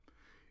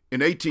In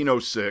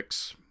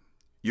 1806,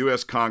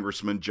 U.S.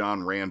 Congressman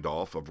John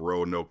Randolph of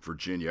Roanoke,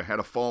 Virginia, had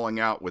a falling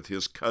out with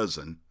his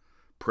cousin,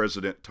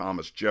 President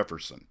Thomas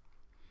Jefferson.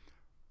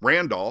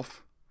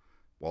 Randolph,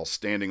 while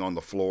standing on the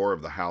floor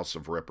of the House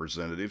of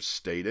Representatives,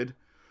 stated,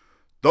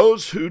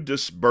 "Those who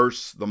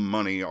disburse the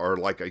money are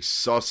like a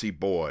saucy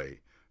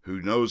boy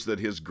who knows that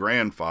his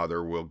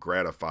grandfather will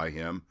gratify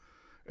him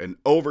and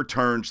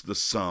overturns the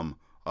sum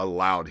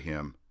allowed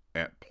him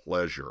at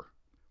pleasure."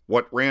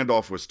 What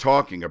Randolph was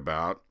talking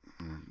about,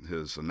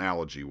 his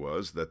analogy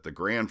was that the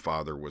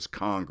grandfather was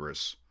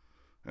Congress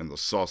and the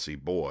saucy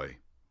boy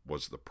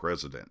was the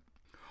president.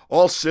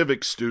 All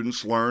civics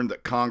students learn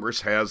that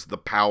Congress has the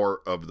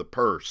power of the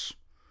purse.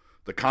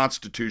 The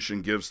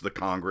Constitution gives the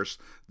Congress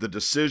the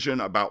decision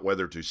about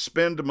whether to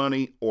spend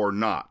money or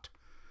not.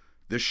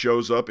 This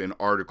shows up in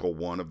Article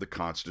 1 of the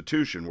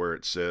Constitution, where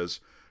it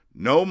says,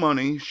 "No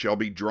money shall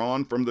be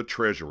drawn from the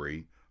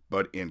Treasury,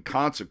 but in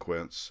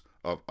consequence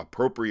of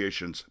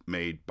appropriations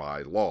made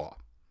by law."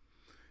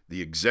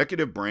 The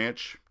executive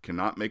branch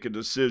cannot make a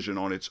decision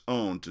on its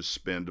own to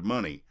spend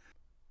money,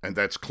 and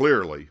that's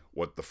clearly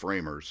what the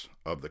framers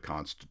of the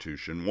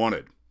Constitution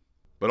wanted.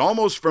 But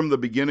almost from the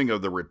beginning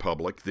of the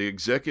Republic, the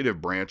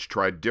executive branch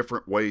tried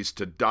different ways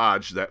to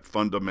dodge that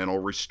fundamental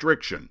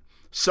restriction.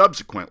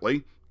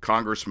 Subsequently,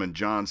 Congressman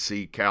John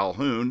C.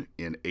 Calhoun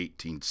in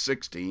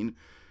 1816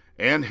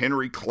 and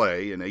Henry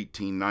Clay in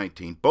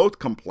 1819 both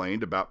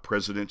complained about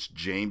Presidents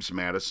James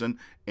Madison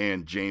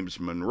and James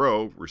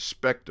Monroe,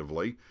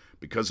 respectively,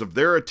 because of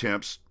their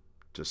attempts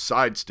to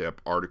sidestep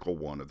Article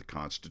 1 of the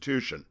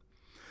Constitution.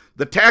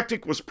 The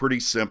tactic was pretty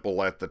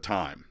simple at the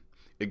time.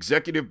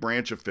 Executive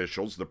branch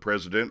officials, the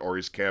president or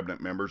his cabinet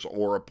members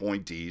or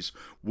appointees,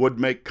 would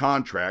make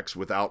contracts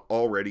without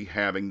already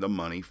having the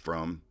money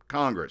from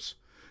Congress.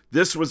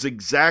 This was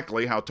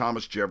exactly how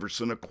Thomas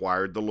Jefferson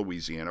acquired the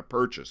Louisiana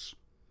Purchase.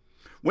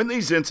 When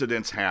these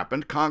incidents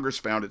happened, Congress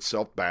found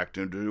itself backed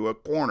into a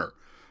corner.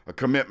 A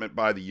commitment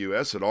by the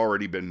U.S. had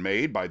already been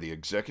made by the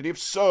executive,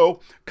 so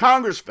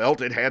Congress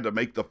felt it had to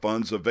make the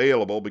funds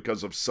available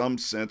because of some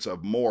sense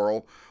of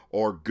moral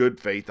or good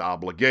faith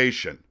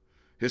obligation.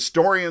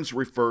 Historians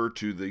refer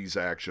to these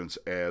actions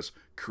as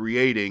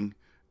creating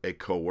a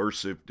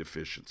coercive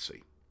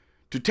deficiency.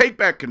 To take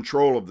back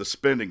control of the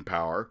spending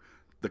power,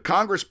 the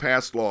Congress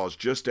passed laws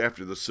just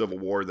after the Civil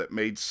War that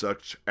made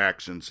such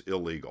actions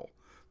illegal.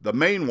 The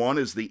main one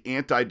is the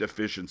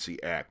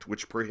Anti-Deficiency Act,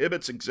 which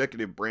prohibits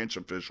executive branch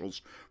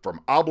officials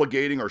from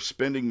obligating or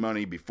spending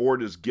money before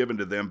it is given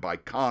to them by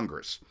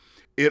Congress.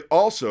 It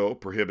also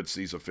prohibits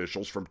these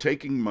officials from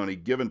taking money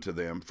given to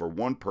them for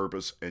one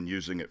purpose and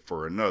using it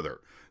for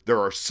another. There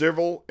are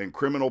civil and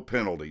criminal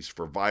penalties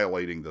for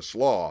violating this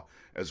law,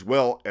 as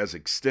well as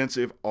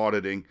extensive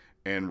auditing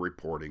and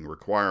reporting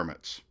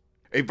requirements.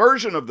 A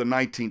version of the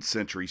 19th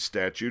century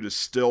statute is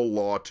still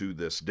law to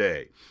this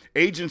day.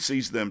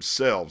 Agencies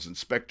themselves,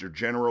 Inspector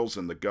Generals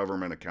and the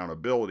Government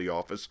Accountability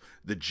Office,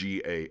 the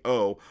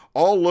GAO,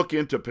 all look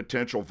into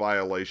potential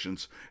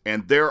violations,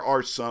 and there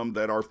are some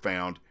that are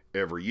found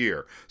every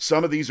year.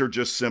 Some of these are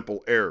just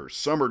simple errors.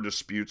 Some are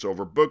disputes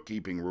over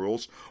bookkeeping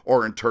rules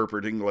or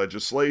interpreting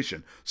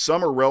legislation.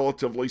 Some are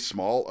relatively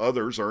small.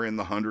 Others are in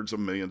the hundreds of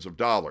millions of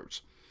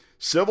dollars.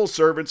 Civil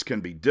servants can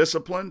be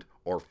disciplined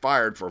or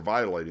fired for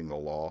violating the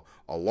law,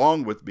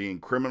 along with being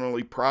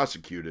criminally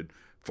prosecuted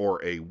for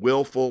a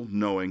willful,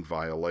 knowing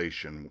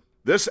violation.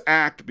 This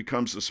act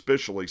becomes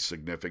especially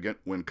significant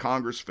when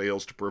Congress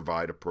fails to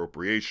provide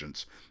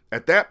appropriations.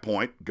 At that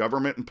point,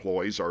 government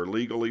employees are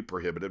legally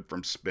prohibited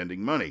from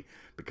spending money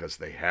because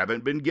they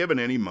haven't been given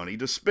any money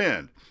to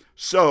spend.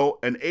 So,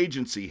 an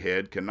agency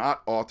head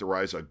cannot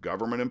authorize a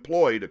government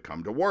employee to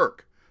come to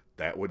work.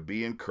 That would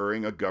be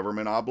incurring a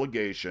government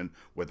obligation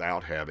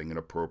without having an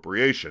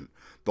appropriation.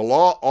 The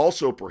law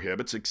also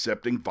prohibits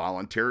accepting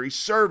voluntary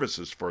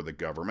services for the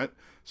government,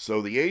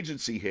 so the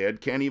agency head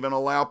can't even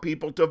allow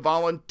people to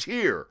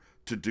volunteer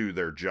to do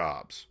their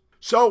jobs.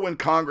 So when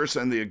Congress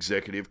and the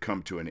executive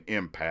come to an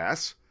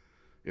impasse,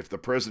 if the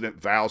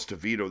president vows to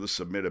veto the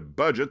submitted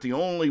budget, the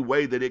only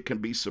way that it can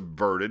be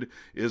subverted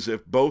is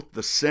if both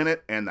the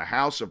Senate and the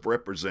House of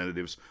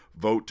Representatives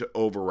vote to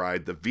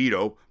override the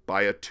veto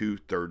by a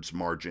 2/3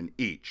 margin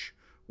each,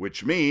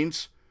 which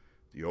means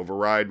the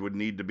override would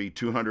need to be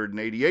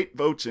 288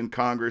 votes in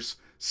Congress,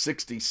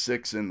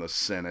 66 in the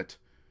Senate,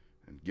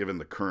 and given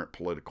the current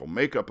political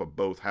makeup of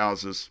both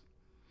houses,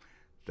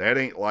 that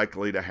ain't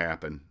likely to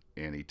happen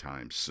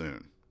anytime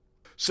soon.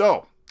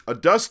 So, a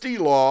dusty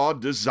law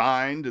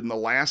designed in the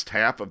last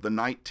half of the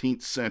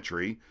 19th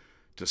century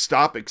to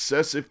stop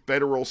excessive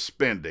federal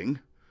spending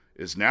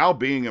is now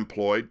being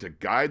employed to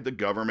guide the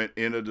government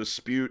in a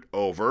dispute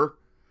over,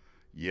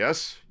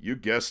 yes, you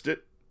guessed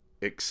it,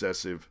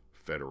 excessive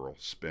federal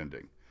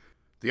spending.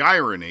 The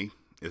irony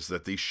is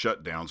that these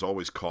shutdowns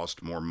always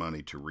cost more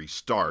money to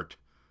restart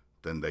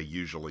than they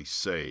usually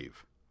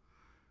save.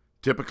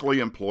 Typically,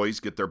 employees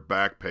get their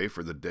back pay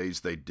for the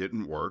days they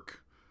didn't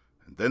work,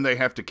 and then they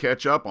have to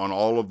catch up on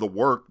all of the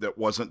work that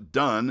wasn't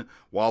done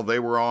while they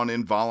were on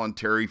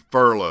involuntary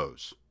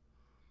furloughs.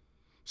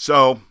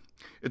 So,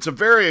 It's a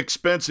very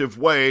expensive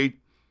way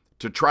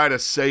to try to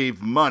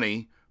save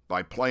money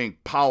by playing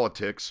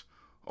politics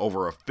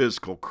over a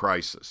physical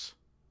crisis.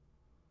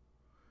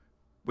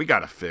 We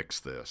got to fix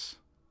this.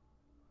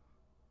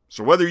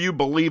 So whether you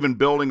believe in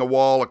building a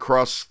wall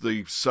across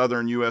the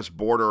southern U.S.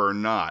 border or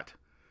not,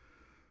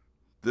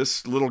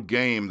 this little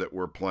game that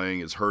we're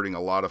playing is hurting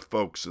a lot of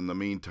folks in the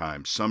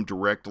meantime, some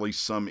directly,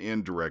 some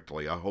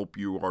indirectly. I hope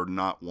you are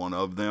not one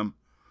of them,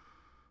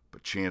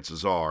 but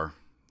chances are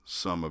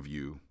some of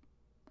you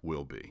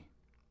will be.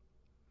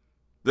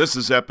 This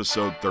is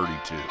episode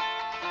 32.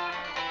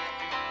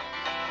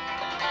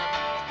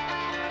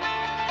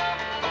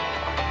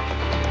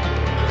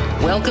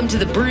 Welcome to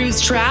the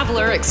Brews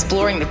Traveler,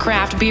 exploring the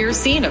craft beer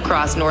scene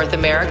across North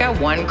America,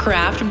 one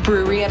craft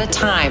brewery at a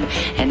time.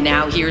 And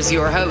now here's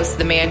your host,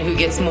 the man who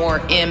gets more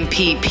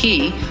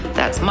MPP,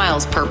 that's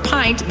miles per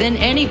pint, than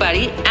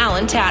anybody,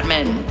 Alan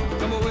Tatman.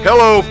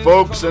 Hello,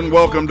 folks, and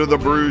welcome to the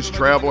Brews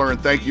Traveler,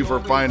 and thank you for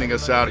finding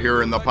us out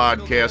here in the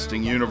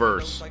podcasting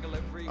universe.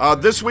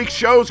 This week's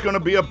show is going to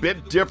be a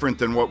bit different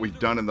than what we've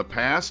done in the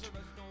past.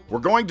 We're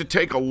going to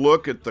take a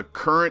look at the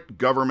current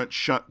government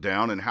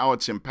shutdown and how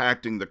it's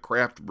impacting the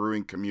craft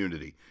brewing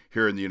community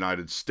here in the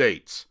United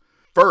States.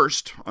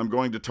 First, I'm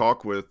going to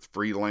talk with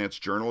freelance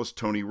journalist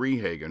Tony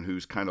Rehagen,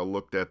 who's kind of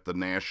looked at the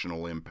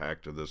national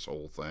impact of this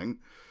whole thing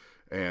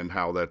and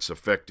how that's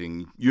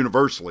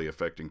universally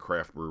affecting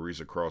craft breweries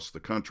across the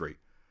country.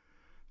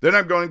 Then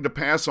I'm going to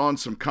pass on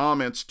some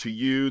comments to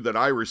you that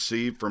I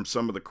received from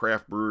some of the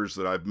craft brewers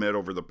that I've met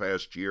over the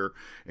past year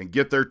and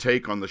get their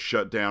take on the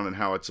shutdown and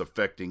how it's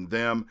affecting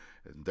them,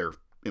 their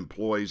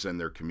employees, and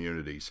their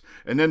communities.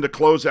 And then to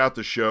close out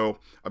the show,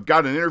 I've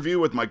got an interview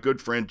with my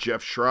good friend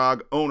Jeff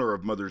Schrag, owner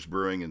of Mother's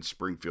Brewing in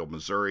Springfield,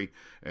 Missouri,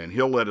 and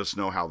he'll let us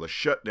know how the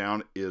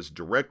shutdown is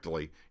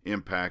directly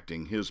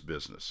impacting his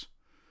business.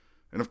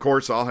 And of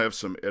course, I'll have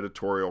some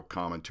editorial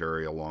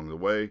commentary along the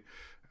way,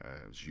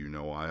 as you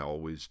know I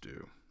always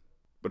do.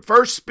 But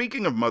first,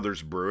 speaking of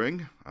Mother's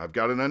Brewing, I've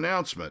got an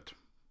announcement.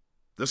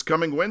 This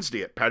coming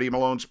Wednesday at Patty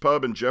Malone's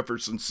Pub in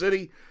Jefferson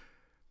City,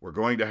 we're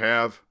going to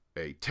have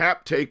a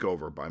tap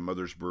takeover by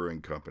Mother's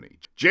Brewing Company.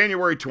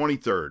 January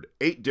 23rd,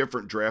 8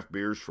 different draft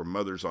beers from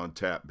Mother's on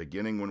tap,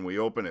 beginning when we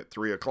open at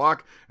 3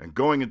 o'clock and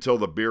going until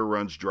the beer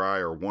runs dry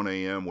or 1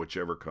 a.m.,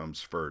 whichever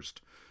comes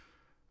first.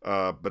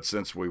 But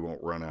since we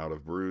won't run out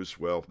of brews,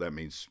 well, that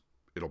means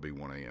it'll be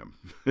 1 a.m.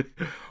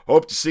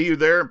 Hope to see you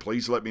there, and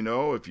please let me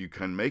know if you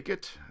can make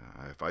it.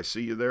 If I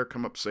see you there,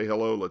 come up, say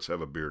hello, let's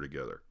have a beer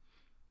together.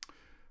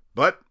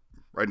 But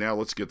right now,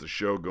 let's get the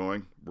show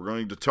going. We're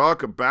going to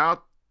talk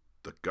about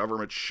the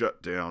government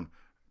shutdown,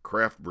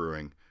 craft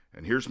brewing,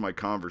 and here's my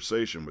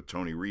conversation with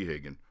Tony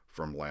Rehagen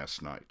from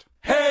last night.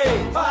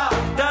 Hey,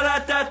 ha, da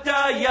da da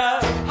da, ja,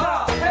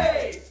 ha,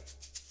 hey,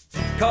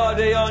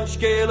 Cardion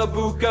scale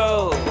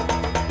buccal.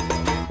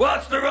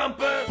 What's the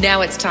rumpus?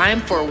 Now it's time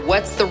for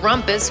What's the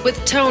Rumpus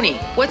with Tony.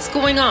 What's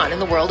going on in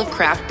the world of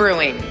craft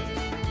brewing?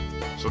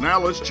 So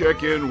now let's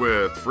check in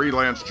with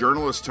freelance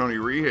journalist Tony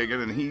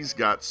Rehagen, and he's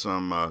got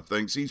some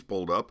things he's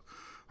pulled up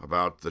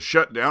about the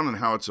shutdown and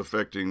how it's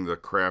affecting the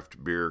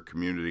craft beer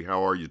community.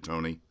 How are you,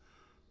 Tony?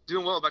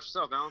 Doing well. About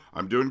yourself, Alan?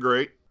 I'm doing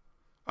great.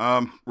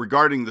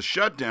 Regarding the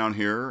shutdown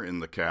here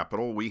in the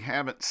capital, we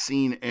haven't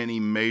seen any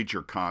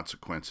major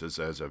consequences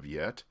as of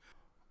yet,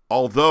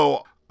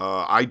 although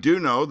I do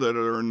know that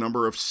there are a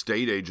number of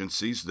state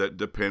agencies that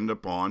depend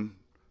upon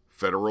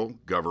federal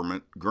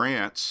government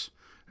grants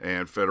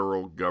and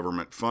federal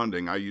government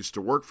funding. I used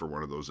to work for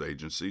one of those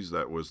agencies.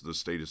 That was the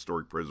State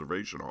Historic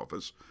Preservation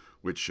Office,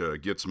 which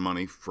gets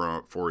money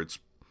for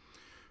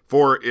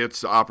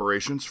its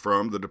operations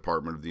from the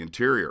Department of the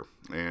Interior.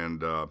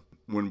 And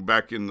when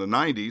back in the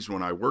 90s,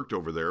 when I worked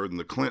over there in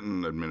the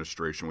Clinton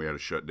administration, we had a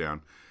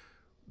shutdown.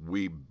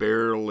 We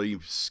barely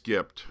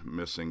skipped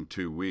missing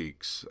 2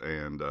 weeks,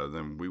 and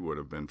then we would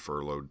have been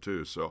furloughed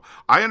too. So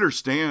I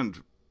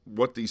understand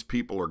what these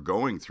people are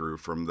going through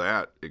from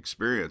that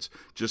experience,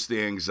 just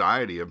the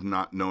anxiety of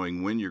not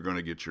knowing when you're going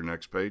to get your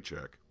next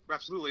paycheck.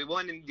 Absolutely. Well,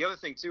 and the other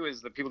thing too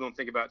is that people don't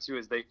think about too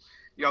is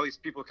all these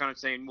people are kind of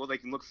saying, well, they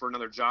can look for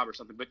another job or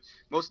something, but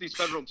most of these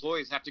federal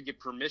employees have to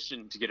get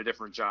permission to get a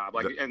different job,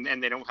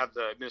 and they don't have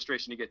the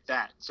administration to get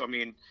that. So I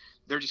mean,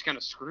 they're just kind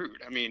of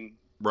screwed. I mean,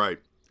 right.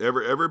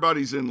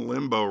 Everybody's in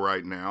limbo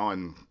right now,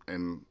 and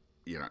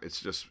you know,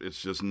 it's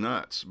just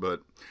nuts.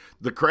 But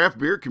the craft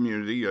beer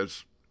community,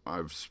 as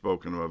I've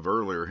spoken of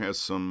earlier, has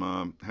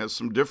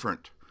some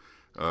different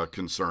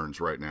concerns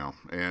right now,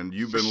 and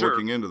you've been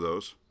looking into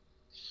those.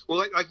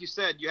 Well, like you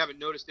said, you haven't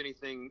noticed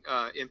anything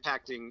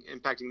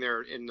impacting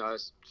there in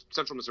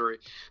central Missouri.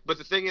 But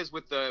the thing is,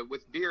 with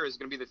beer, is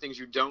going to be the things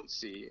you don't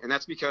see, and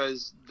that's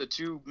because the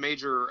two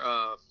major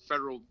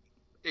federal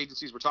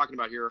agencies we're talking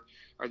about here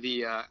are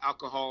the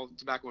Alcohol,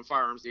 Tobacco, and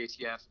Firearms, the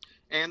ATF,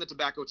 and the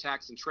Tobacco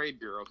Tax and Trade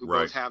Bureau, who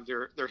both have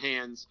their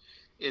hands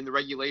in the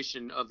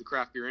regulation of the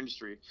craft beer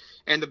industry.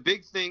 And the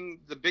big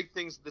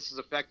things this is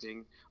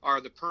affecting are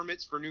the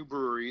permits for new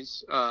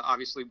breweries,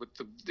 obviously with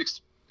the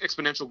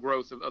exponential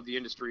growth of the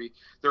industry.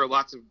 There are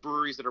lots of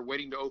breweries that are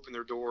waiting to open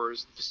their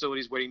doors,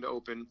 facilities waiting to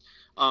open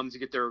to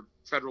get their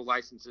federal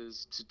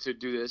licenses to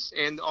do this,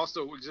 and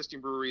also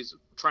existing breweries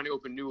trying to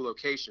open new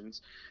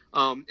locations.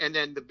 And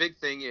then the big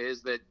thing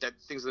is that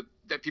things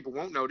that people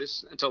won't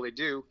notice until they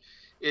do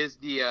is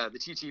the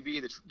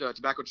TTB, the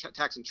Tobacco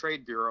Tax and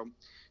Trade Bureau,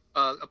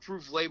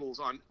 approve labels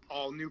on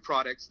all new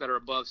products that are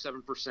above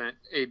 7%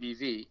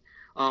 ABV.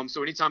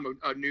 So anytime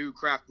a new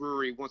craft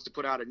brewery wants to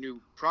put out a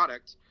new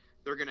product,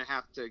 they're going to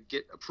have to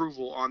get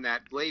approval on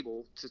that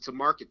label to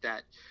market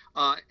that,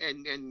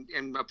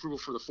 and approval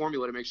for the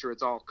formula to make sure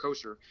it's all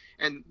kosher,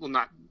 and well,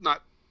 not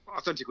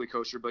authentically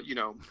kosher, but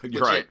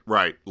legit.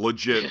 Right,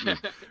 legit,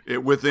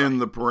 within Right.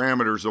 the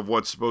parameters of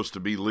what's supposed to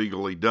be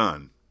legally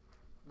done.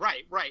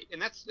 Right,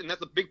 and that's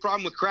a big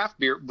problem with craft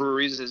beer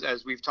breweries,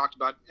 as we've talked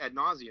about ad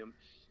nauseum,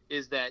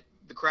 is that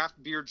the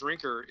craft beer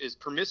drinker is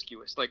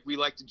promiscuous. Like, we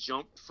like to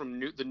jump from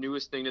the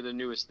newest thing to the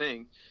newest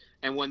thing.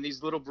 And when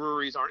these little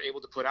breweries aren't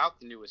able to put out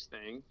the newest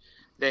thing,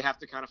 they have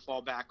to kind of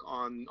fall back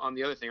on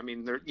the other thing. I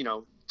mean,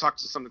 talk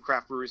to some of the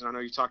craft breweries, and I know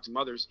you talk to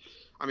others.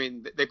 I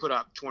mean, they put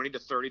out 20 to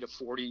 30 to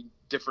 40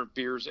 different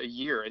beers a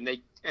year,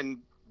 and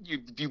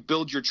you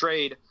build your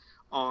trade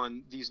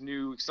on these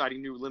new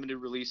exciting new limited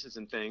releases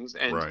and things,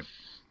 and Right.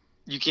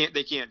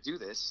 they can't do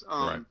this.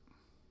 Right.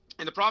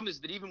 And the problem is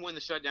that even when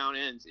the shutdown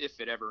ends, if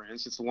it ever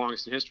ends, it's the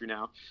longest in history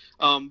now,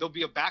 there'll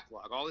be a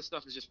backlog. All this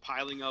stuff is just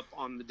piling up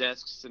on the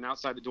desks and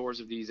outside the doors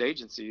of these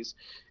agencies.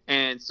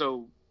 And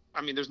so,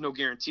 I mean, there's no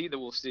guarantee that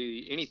we'll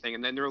see anything.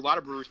 And then there are a lot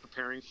of brewers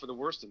preparing for the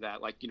worst of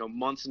that, like,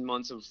 months and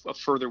months of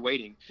further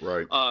waiting.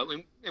 Right.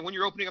 And when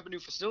you're opening up a new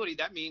facility,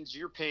 that means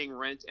you're paying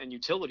rent and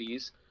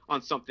utilities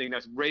on something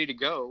that's ready to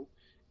go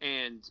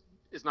and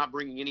is not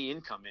bringing any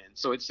income in.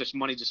 So it's just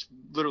money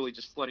literally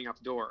flooding out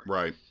the door.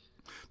 Right.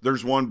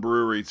 There's one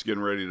brewery that's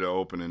getting ready to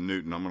open in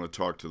Newton. I'm going to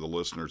talk to the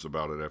listeners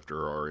about it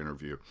after our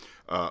interview,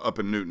 up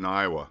in Newton,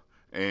 Iowa.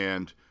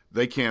 And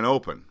they can't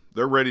open.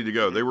 They're ready to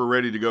go. They were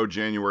ready to go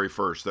January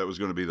 1st. That was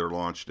going to be their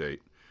launch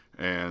date.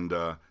 And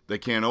they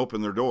can't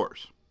open their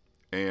doors.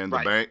 And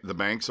the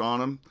bank's on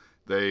them.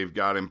 They've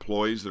got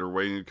employees that are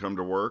waiting to come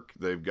to work.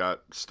 They've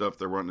got stuff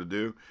they're wanting to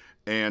do.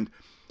 And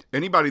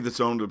anybody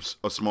that's owned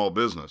a small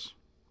business,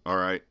 all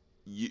right,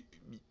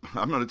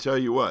 I'm going to tell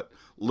you what,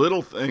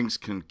 little things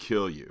can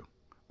kill you.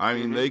 I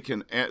mean, they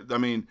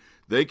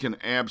can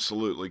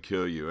absolutely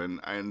kill you.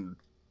 And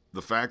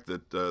the fact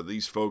that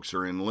these folks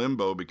are in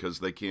limbo because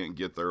they can't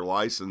get their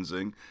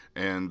licensing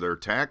and their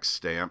tax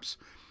stamps,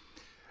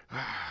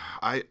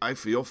 I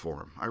feel for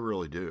them. I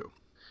really do.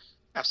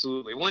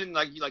 Absolutely. One,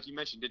 like you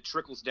mentioned, it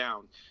trickles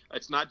down.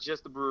 It's not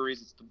just the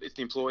breweries, it's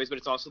the employees, but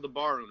it's also the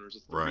bar owners,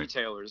 it's the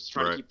retailers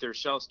trying to keep their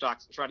shelf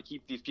stocks, try to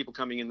keep these people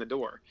coming in the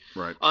door.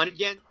 Right. And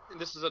again,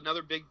 this is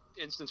another big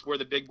instance where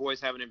the big boys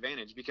have an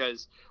advantage,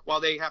 because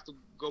while they have to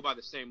go by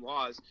the same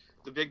laws,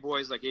 the big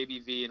boys like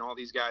ABV and all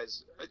these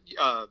guys,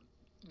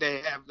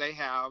 they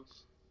have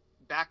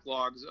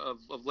backlogs of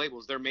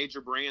labels. Their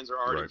major brands are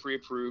already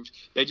pre-approved.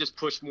 They just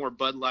push more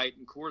Bud Light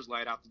and Coors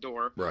Light out the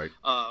door,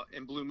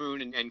 and Blue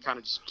Moon, and kind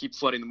of just keep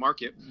flooding the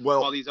market.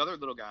 While these other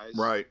little guys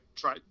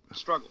try to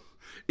struggle.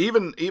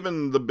 Even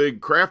the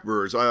big craft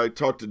brewers. I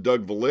talked to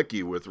Doug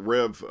Valicki with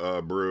Rev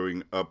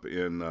Brewing up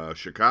in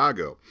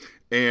Chicago,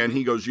 and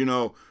he goes,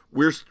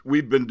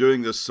 we've been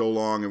doing this so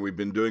long, and we've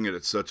been doing it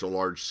at such a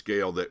large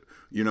scale that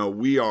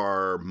we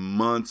are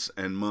months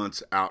and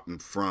months out in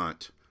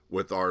front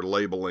with our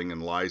labeling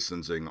and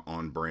licensing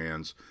on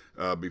brands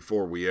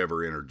before we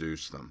ever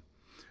introduce them.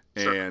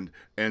 Sure.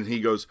 And he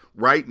goes,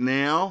 right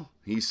now,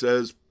 he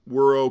says,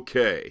 we're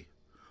okay.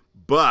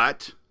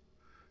 But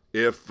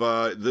if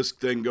this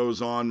thing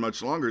goes on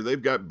much longer, they've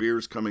got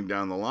beers coming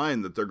down the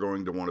line that they're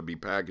going to want to be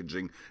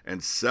packaging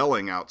and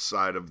selling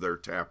outside of their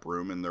tap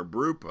room and their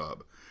brew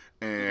pub.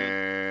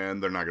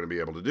 And they're not going to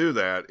be able to do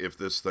that if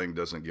this thing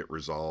doesn't get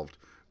resolved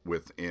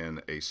within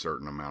a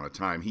certain amount of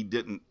time. He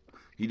didn't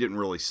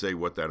really say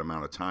what that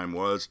amount of time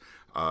was.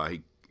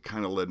 He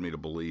kind of led me to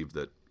believe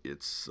that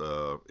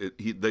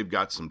they've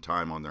got some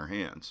time on their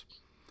hands.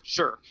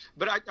 Sure.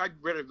 But I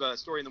read a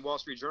story in the Wall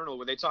Street Journal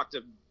where they talked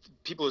to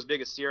people as big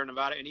as Sierra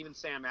Nevada and even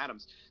Sam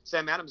Adams.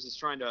 Sam Adams is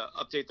trying to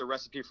update the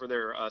recipe for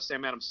their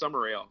Sam Adams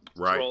Summer Ale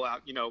to roll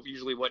out,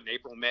 usually in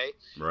April, May.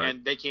 Right.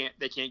 And they can't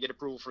get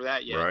approval for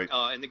that yet. Right.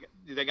 And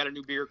they got a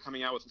new beer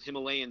coming out with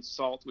Himalayan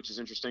salt, which is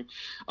interesting.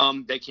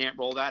 They can't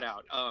roll that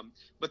out.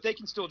 But they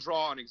can still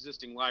draw an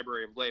existing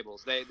library of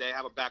labels. They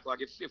have a backlog.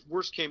 If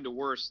worst came to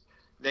worst,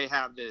 they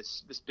have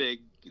this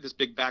big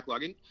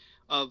backlog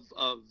of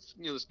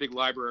this big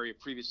library of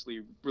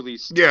previously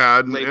released. Yeah,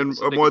 and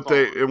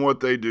what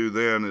they do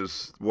then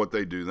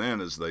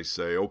is they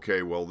say,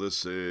 okay, well,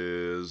 this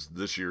is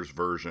this year's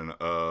version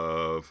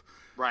of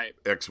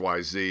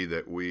XYZ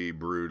that we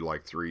brewed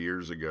like 3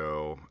 years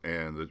ago,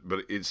 but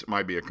it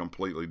might be a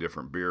completely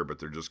different beer, but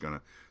they're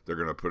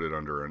gonna put it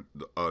under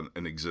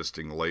an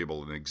existing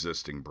label, an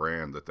existing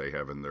brand that they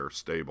have in their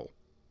stable.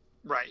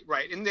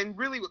 Right. And then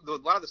really, a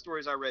lot of the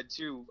stories I read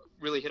too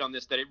really hit on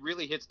this, that it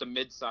really hits the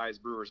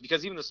mid-sized brewers,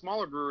 because even the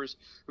smaller brewers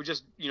who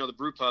just, the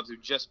brew pubs who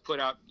just put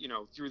out,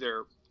 who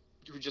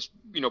just,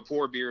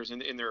 pour beers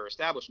in their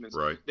establishments,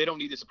 Right. they don't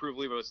need this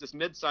approval either. It's this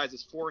mid-size,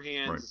 this four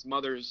hands, Right. this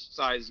mother's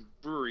size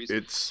breweries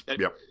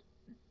that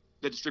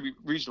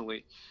distribute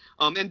regionally.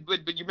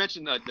 But you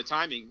mentioned the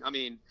timing. I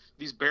mean,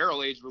 these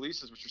barrel-aged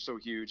releases, which are so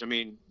huge. I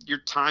mean, you're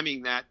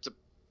timing that to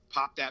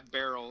pop that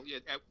barrel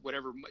at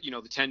whatever, the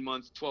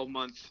 10-month,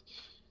 12-month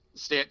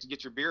stay to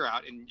get your beer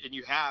out, and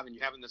you have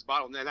in this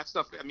bottle. And that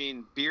stuff, I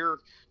mean, beer,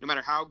 no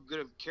matter how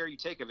good of care you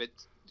take of it,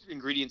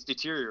 ingredients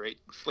deteriorate,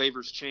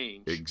 flavors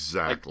change.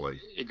 Exactly.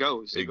 Like, it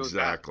goes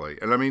exactly.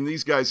 And I mean,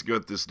 these guys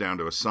get this down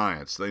to a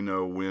science. They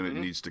know when it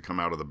needs to come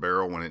out of the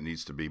barrel, when it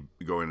needs to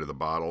go into the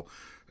bottle,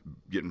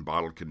 getting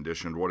bottle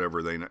conditioned, whatever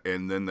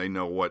and then they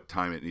know what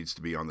time it needs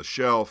to be on the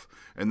shelf,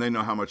 and they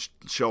know how much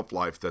shelf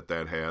life that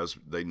has.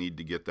 They need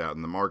to get that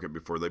in the market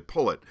before they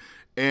pull it.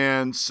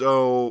 And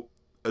so,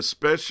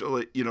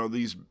 especially,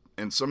 these,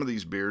 and some of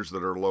these beers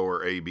that are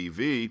lower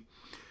ABV,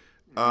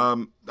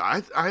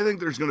 I think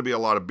there's going to be a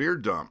lot of beer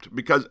dumped,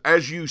 because,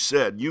 as you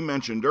said, you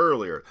mentioned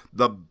earlier,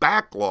 the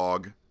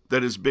backlog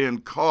that has been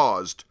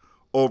caused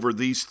over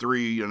these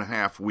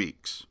 3.5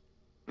 weeks.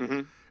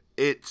 Mm-hmm.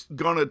 It's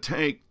going to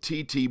take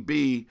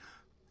TTB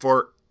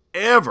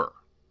forever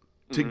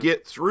to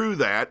get through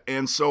that.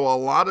 And so a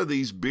lot of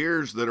these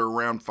beers that are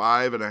around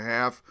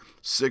 5.5%,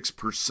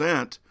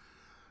 6%,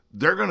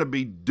 they're going to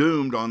be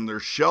doomed on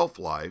their shelf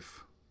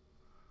life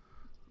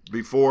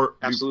before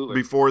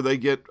they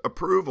get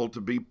approval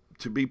to be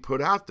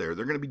put out there.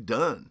 They're going to be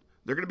done.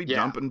 They're going to be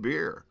dumping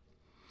beer.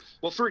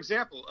 Well, for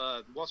example,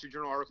 the Wall Street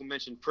Journal article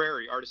mentioned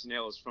Prairie Artisan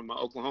Ale is from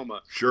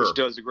Oklahoma, sure, which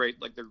does their great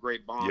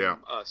bomb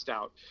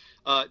stout.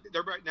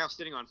 They're right now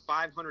sitting on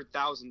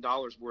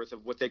 $500,000 worth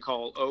of what they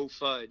call O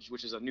Fudge,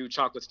 which is a new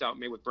chocolate stout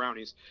made with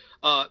brownies.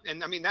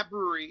 And I mean, that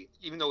brewery,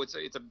 even though it's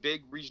a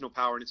big regional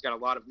power and it's got a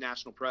lot of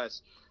national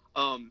press,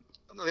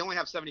 they only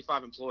have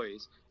 75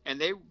 employees, and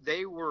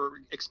they were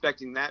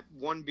expecting that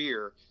one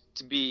beer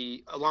to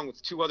be, along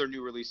with two other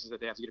new releases that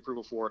they have to get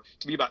approval for,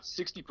 to be about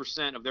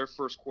 60% of their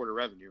first quarter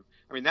revenue.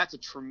 I mean, that's a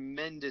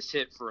tremendous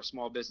hit for a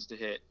small business to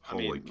hit.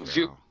 Holy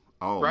cow.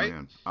 Right?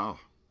 Man. Oh.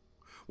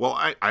 Well,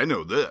 I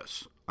know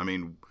this. I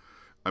mean,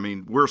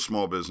 we're a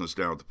small business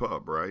down at the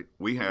pub, right?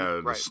 We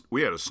had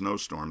a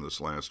snowstorm this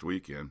last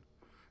weekend,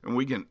 and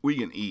we can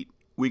eat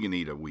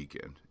a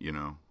weekend,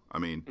 I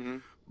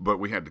mean, but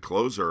we had to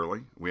close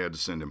early. We had to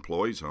send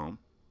employees home,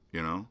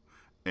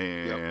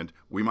 and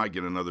we might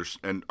get another.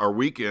 And our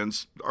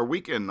weekend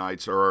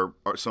nights are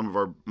some of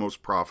our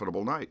most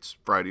profitable nights,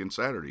 Friday and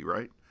Saturday,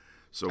 right?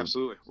 So,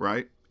 absolutely.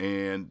 Right.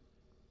 And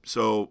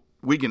so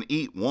we can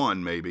eat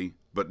one maybe,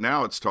 but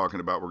now it's talking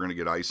about we're going to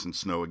get ice and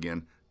snow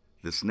again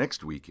this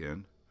next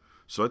weekend.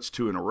 So that's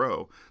 2 in a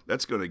row.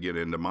 That's going to get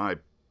into my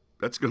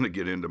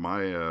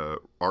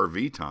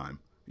RV time,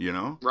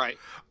 Right.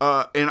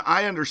 And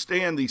I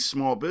understand these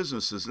small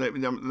businesses.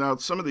 Now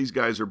some of these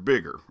guys are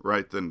bigger,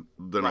 right, than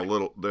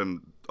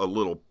a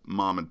little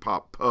mom and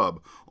pop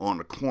pub on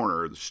the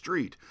corner of the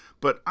street.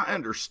 But I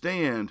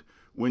understand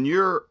when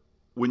you're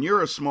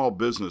a small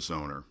business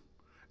owner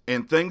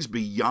and things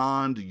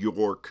beyond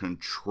your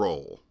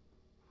control,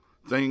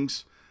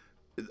 things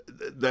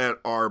that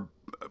are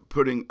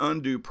putting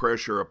undue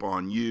pressure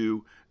upon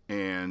you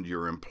and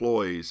your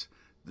employees,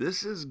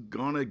 this is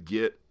going to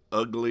get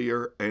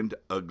uglier and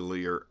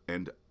uglier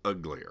and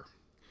uglier.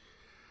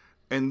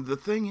 And the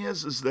thing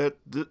is that,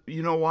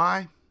 you know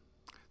why?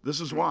 This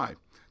is why.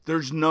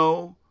 There's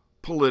no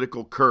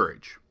political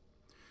courage.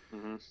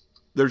 Mm-hmm.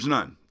 There's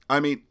none. I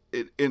mean,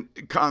 in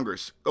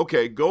Congress,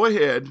 okay, go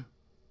ahead,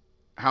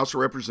 House of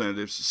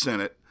Representatives,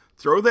 Senate,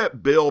 throw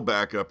that bill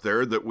back up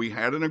there that we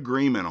had an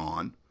agreement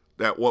on,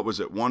 that, what was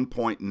it,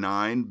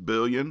 $1.9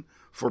 billion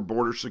for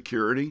border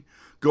security.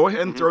 Go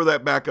ahead and throw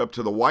that back up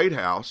to the White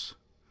House.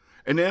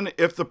 And then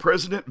if the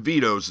president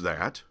vetoes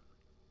that,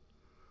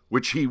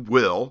 which he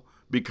will,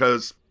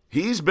 because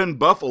he's been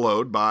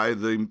buffaloed by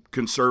the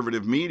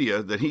conservative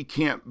media that he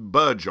can't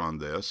budge on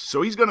this,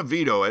 so he's going to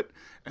veto it,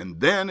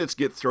 and then it's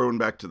get thrown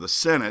back to the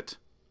Senate,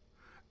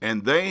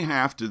 and they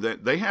have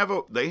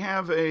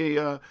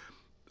a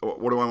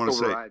what do I want to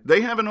say?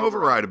 They have an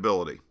override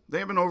ability. They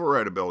have an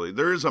override ability.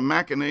 There is a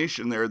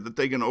machination there that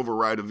they can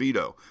override a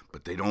veto,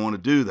 but they don't want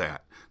to do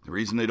that. The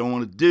reason they don't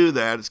want to do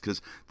that is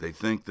because they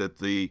think that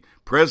the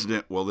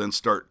president will then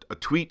start a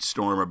tweet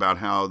storm about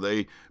how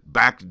they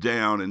backed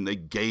down and they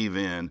gave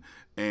in,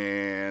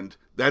 and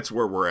that's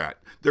where we're at.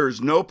 There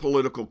is no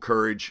political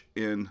courage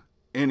in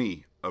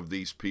any of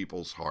these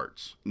people's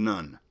hearts.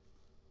 None.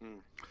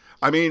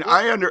 I mean,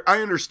 I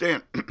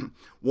understand.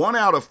 1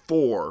 out of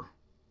 4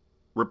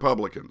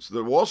 Republicans,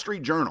 the Wall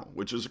Street Journal,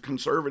 which is a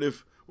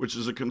conservative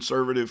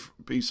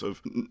piece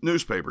of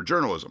newspaper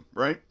journalism,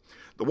 right?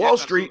 The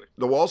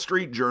Wall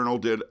Street Journal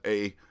did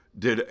a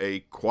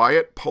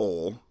quiet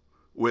poll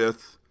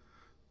with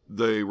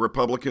the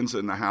Republicans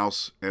in the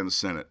House and the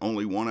Senate.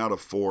 Only 1 out of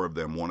 4 of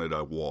them wanted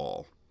a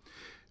wall.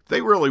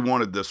 they really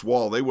wanted this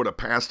wall, they would have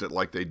passed it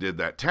like they did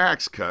that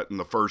tax cut in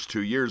the first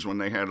 2 years when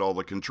they had all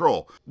the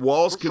control.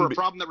 Walls for a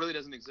problem that really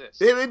doesn't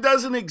exist. It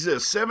doesn't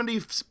exist.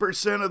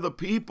 70% of the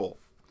people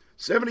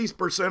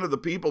 70% of the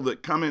people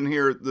that come in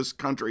here, this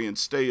country, and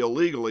stay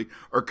illegally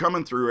are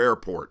coming through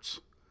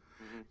airports.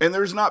 And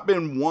there's not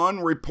been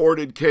one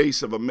reported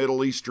case of a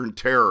Middle Eastern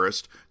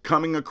terrorist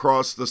coming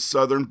across the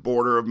southern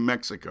border of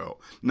Mexico.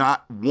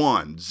 Not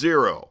one.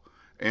 Zero.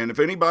 And if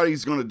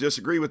anybody's going to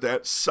disagree with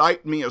that,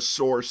 cite me a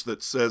source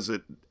that says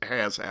it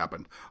has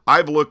happened.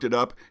 I've looked it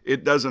up.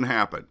 It doesn't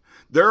happen.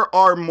 There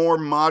are more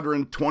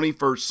modern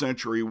 21st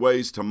century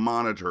ways to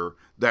monitor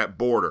that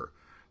border.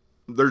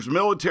 There's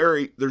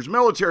military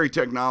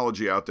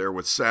technology out there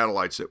with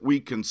satellites that we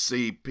can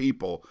see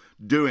people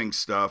doing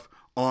stuff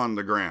on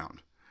the ground.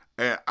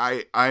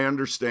 I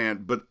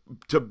understand, but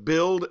to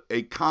build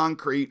a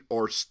concrete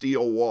or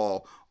steel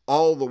wall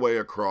all the way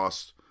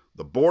across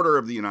the border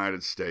of the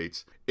United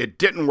States, it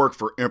didn't work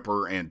for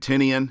Emperor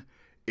Antonian.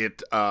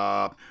 It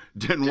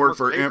didn't work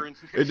for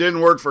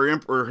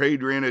Emperor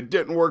Hadrian. It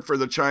didn't work for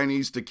the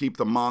Chinese to keep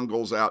the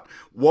Mongols out.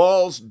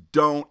 Walls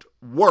don't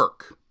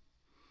work.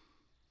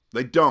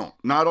 They don't.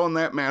 Not on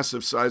that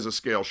massive size of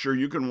scale. Sure,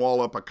 you can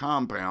wall up a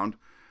compound,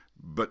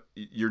 but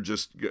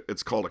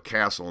it's called a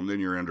castle, and then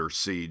you're under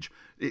siege.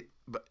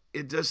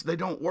 They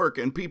don't work,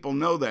 and people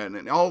know that,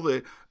 and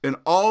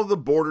all the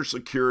border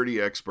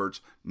security experts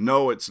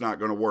know it's not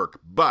going to work.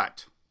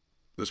 But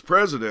this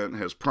president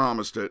has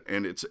promised it,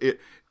 and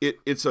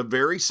it's a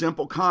very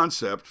simple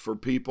concept for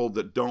people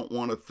that don't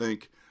want to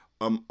think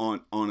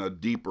on a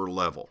deeper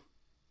level.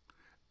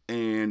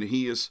 And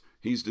he's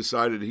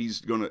decided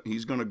he's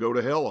gonna go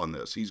to hell on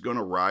this. He's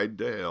gonna ride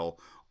to hell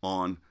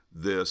on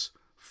this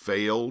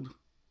failed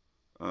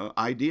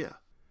idea.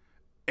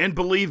 And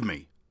believe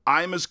me,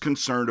 I'm as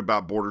concerned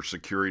about border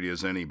security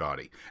as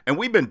anybody. And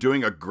we've been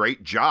doing a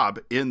great job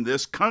in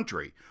this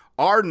country.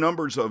 Our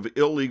numbers of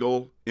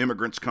illegal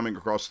immigrants coming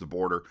across the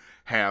border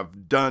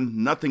have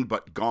done nothing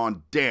but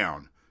gone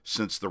down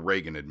since the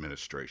Reagan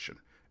administration.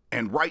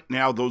 And right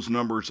now, those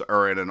numbers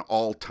are at an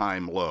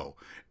all-time low.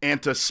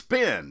 And to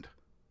spend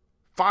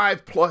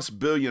 $5+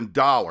 billion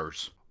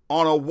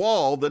on a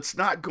wall that's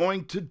not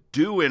going to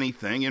do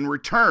anything in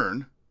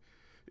return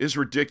is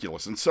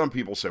ridiculous. And some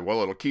people say,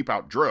 well, it'll keep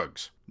out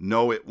drugs.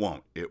 No, it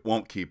won't. It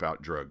won't keep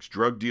out drugs.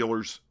 Drug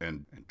dealers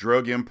and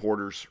drug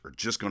importers are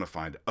just going to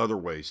find other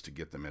ways to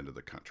get them into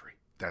the country.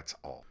 That's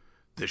all.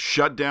 The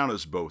shutdown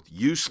is both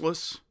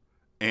useless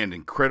and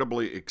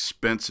incredibly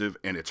expensive,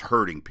 and it's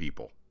hurting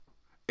people.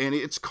 And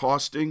it's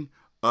costing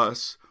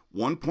us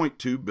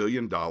 $1.2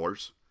 billion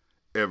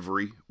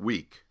every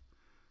week.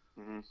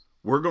 Mm-hmm.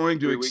 We're going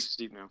to 3 weeks,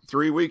 Steve, now.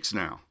 3 weeks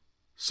now.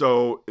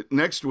 So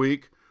next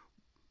week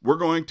we're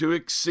going to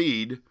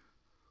exceed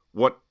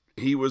what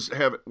he's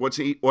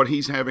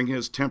having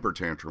his temper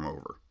tantrum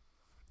over.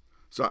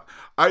 So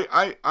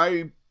I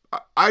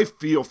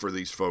feel for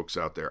these folks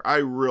out there.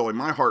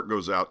 My heart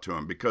goes out to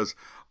them because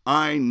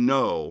I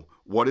know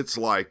what it's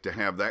like to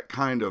have that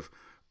kind of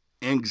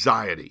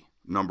anxiety,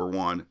 number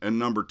one, and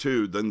number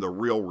two, then the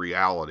real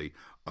reality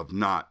of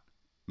not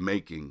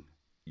making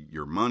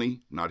your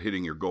money, not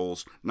hitting your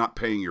goals, not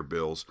paying your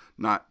bills,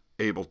 not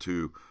able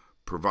to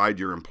provide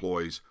your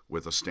employees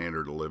with a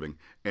standard of living,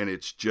 and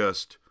it's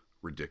just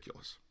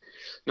ridiculous.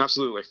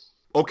 Absolutely.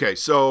 Okay,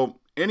 so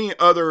any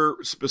other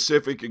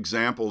specific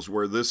examples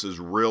where this has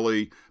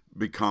really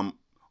become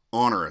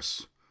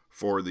onerous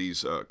for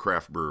these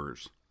craft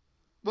brewers?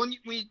 Well,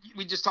 we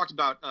just talked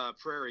about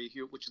Prairie,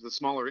 which is the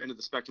smaller end of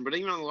the spectrum, but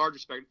even on the larger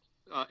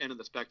end of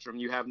the spectrum,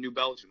 you have New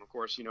Belgium, of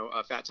course,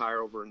 Fat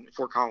Tire over in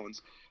Fort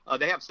Collins.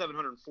 They have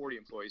 740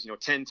 employees,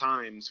 10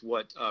 times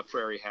what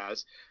Prairie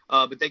has,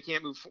 but they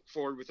can't move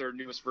forward with their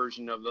newest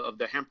version of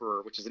the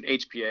Hemperor, which is an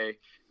HPA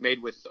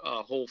made with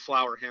whole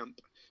flower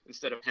hemp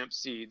instead of hemp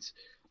seeds,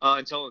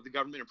 until the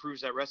government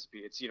approves that recipe.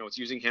 It's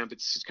using hemp.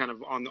 It's kind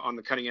of on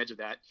the cutting edge of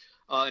that.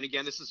 And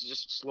again, this is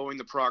just slowing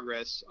the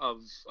progress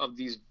of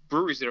these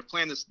breweries that have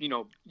planned this,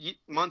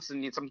 months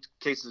and in some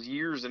cases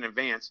years in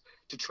advance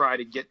to try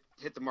to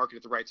hit the market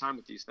at the right time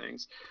with these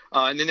things.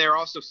 And then they're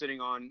also sitting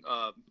on,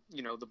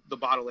 the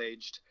bottle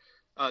aged,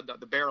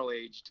 the barrel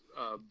aged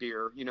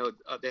beer.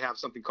 They have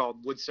something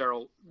called Wood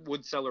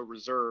Cellar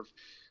Reserve,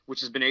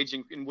 which has been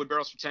aging in wood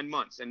barrels for 10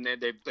 months, and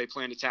they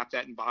plan to tap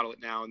that and bottle it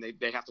now, and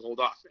they have to hold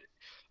off.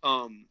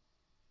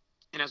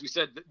 And as we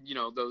said,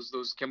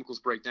 those chemicals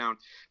break down.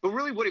 But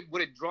really,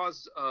 what it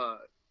draws,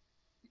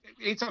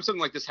 anytime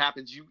something like this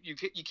happens,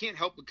 you can't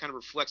help but kind of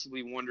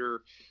reflexively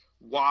wonder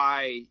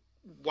why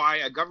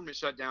a government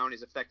shutdown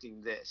is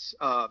affecting this.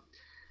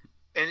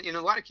 And in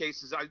a lot of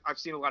cases, I've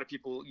seen a lot of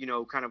people,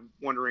 kind of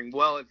wondering,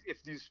 well,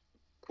 if these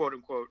quote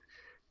unquote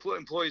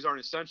employees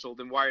aren't essential,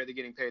 then why are they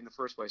getting paid in the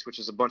first place? Which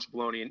is a bunch of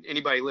baloney. And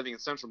anybody living in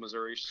Central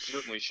Missouri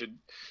certainly should.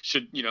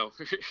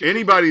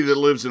 Anybody that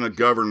lives in a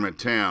government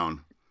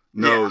town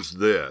knows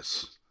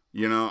this.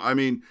 There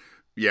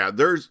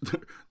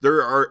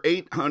are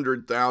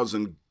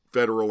 800,000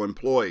 federal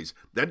employees.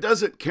 That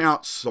doesn't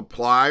count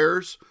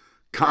suppliers,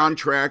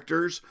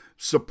 contractors,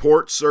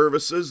 support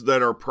services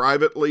that are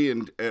privately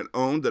and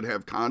owned that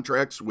have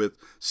contracts with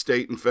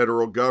state and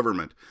federal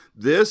government.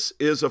 This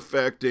is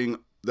affecting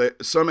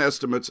some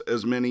estimates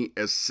as many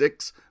as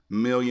 6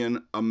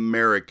 million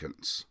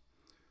Americans.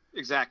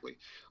 Exactly.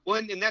 Well,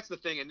 and that's the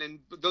thing. And then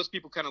those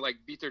people kind of like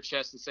beat their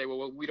chest and say,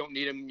 well, we don't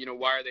need them.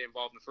 Why are they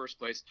involved in the first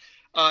place?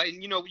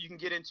 And, you can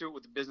get into it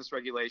with the business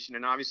regulation.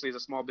 And obviously, as a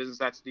small business,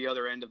 that's the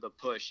other end of the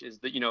push is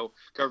that,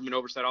 government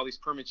oversight, all these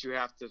permits you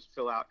have to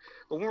fill out.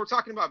 But when we're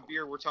talking about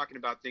beer, we're talking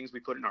about things we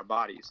put in our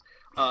bodies.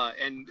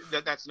 And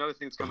that's another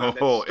thing that's come out.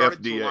 Oh, that started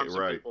FDA, to alarm some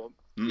right. people.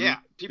 Mm-hmm. Yeah,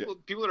 people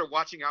that are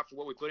watching out for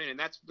what we put in, and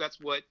that's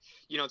what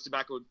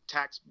Tobacco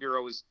Tax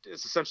Bureau is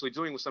essentially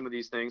doing with some of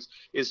these things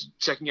is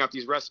checking out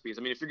these recipes.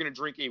 I mean, if you're going to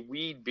drink a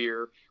weed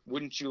beer,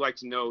 wouldn't you like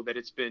to know that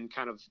it's been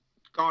kind of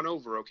gone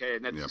over, okay,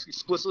 and that's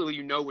explicitly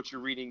what you're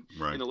reading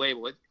in the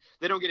label.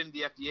 They don't get into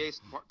the FDA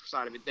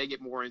side of it. They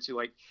get more into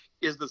like,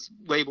 is this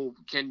label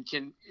can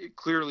it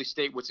clearly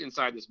state what's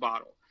inside this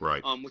bottle,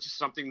 right? Which is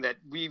something that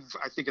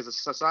I think as a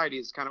society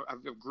is kind of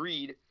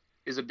agreed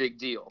is a big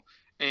deal,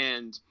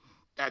 and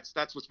that's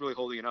what's really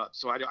holding it up.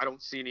 So I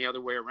don't see any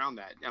other way around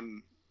that.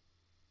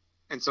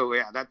 And so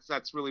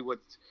that's really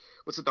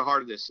what's at the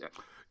heart of this.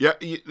 Yeah,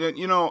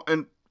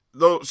 and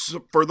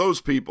for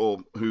those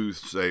people who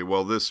say,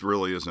 well, this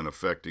really isn't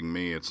affecting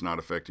me, it's not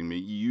affecting me,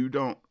 you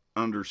don't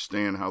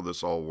understand how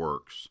this all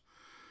works.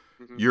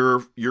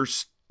 Mm-hmm.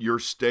 Your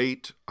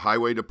state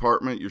highway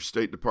department, your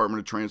state department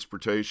of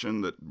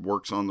transportation that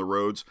works on the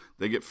roads,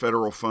 they get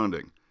federal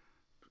funding.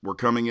 We're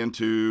coming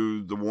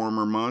into the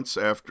warmer months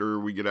after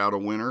we get out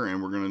of winter,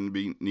 and we're going to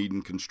be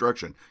needing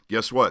construction.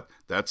 Guess what?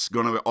 That's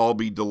going to all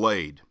be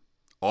delayed.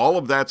 All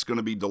of that's going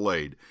to be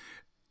delayed.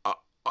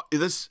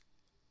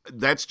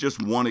 That's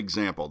just one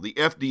example. The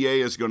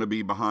FDA is going to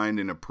be behind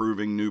in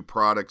approving new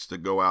products to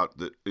go out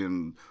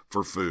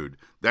for food.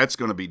 That's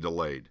going to be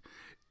delayed.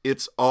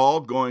 It's all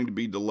going to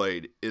be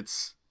delayed.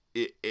 It's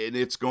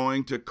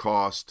going to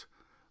cost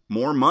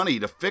more money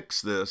to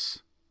fix this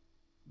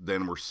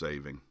than we're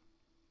saving.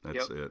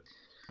 That's it.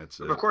 That's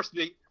it. Of course,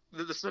 the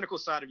cynical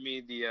side of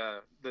me, the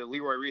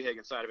Leroy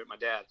Rehagen side of it, my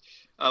dad.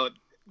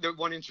 The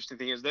one interesting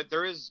thing is that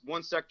there is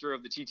one sector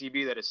of the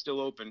TTB that is still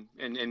open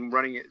and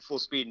running at full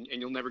speed,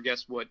 and you'll never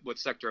guess what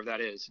sector of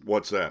that is.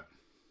 What's that?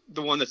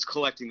 The one that's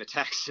collecting the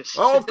taxes.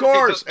 Oh, of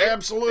course,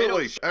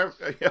 absolutely.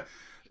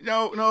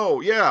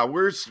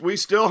 We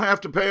still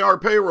have to pay our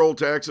payroll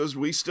taxes.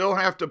 We still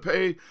have to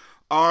pay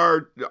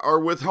our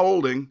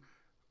withholding,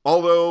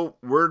 although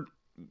we're.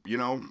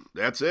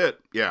 That's it.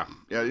 Yeah,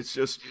 it's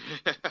just,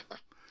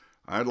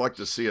 I'd like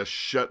to see a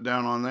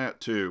shutdown on that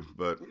too,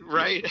 but.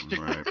 Right.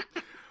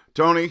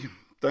 Tony,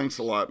 thanks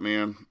a lot,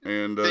 man.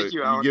 And Thank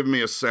you, give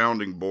me a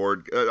sounding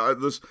board.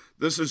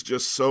 This is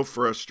just so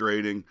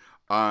frustrating.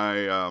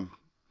 On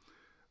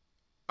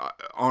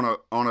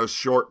a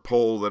short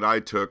poll that I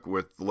took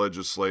with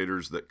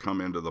legislators that come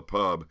into the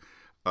pub,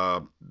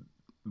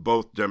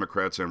 both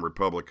Democrats and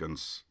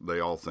Republicans,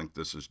 they all think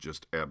this is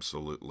just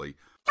absolutely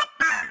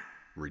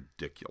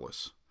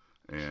ridiculous.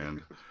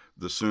 And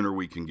the sooner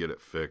we can get it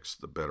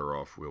fixed, the better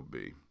off we'll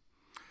be.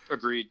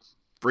 Agreed.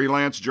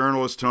 Freelance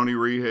journalist Tony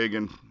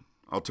Rehagen.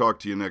 I'll talk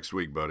to you next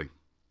week, buddy.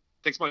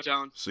 Thanks much,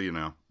 Alan. See you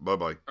now.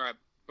 Bye-bye. All right.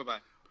 Bye-bye.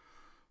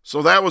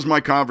 So that was my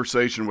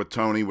conversation with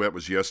Tony. That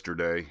was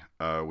yesterday.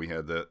 We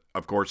had that.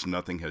 Of course,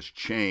 nothing has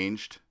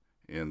changed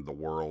in the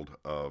world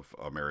of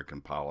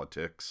American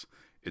politics.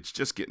 It's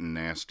just getting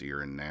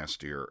nastier and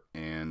nastier.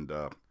 And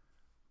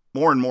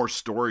more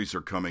stories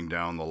are coming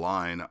down the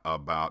line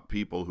about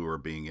people who are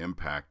being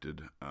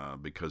impacted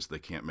because they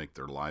can't make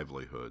their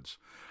livelihoods.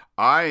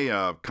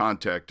 I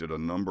contacted a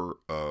number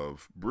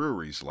of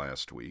breweries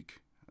last week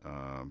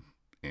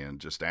and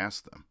just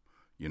asked them,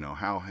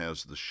 how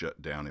has the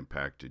shutdown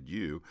impacted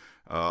you?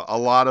 A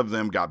lot of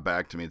them got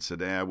back to me and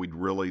said, we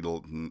really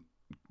don't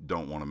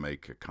want to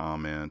make a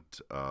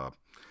comment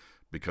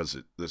because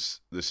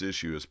this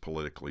issue is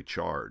politically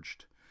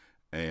charged.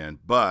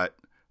 But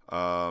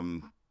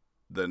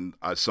then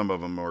some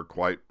of them are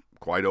quite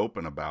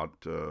open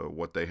about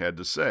what they had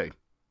to say.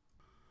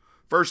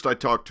 First, I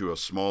talked to a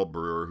small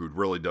brewer who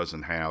really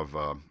doesn't have,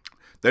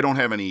 they don't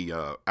have any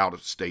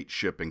out-of-state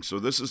shipping, so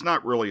this is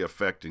not really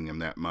affecting them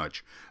that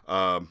much.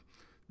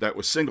 That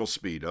was Single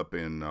Speed up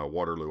in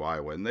Waterloo,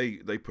 Iowa, and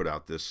they put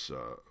out this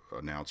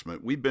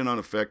announcement. We've been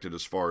unaffected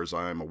as far as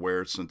I am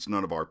aware since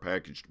none of our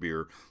packaged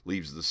beer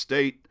leaves the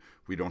state.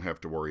 We don't have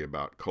to worry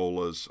about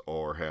colas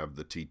or have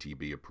the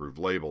TTB approved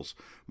labels.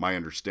 My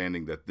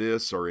understanding that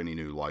this or any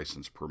new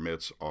license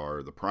permits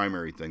are the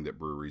primary thing that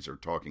breweries are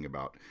talking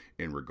about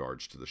in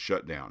regards to the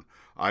shutdown.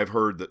 I've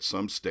heard that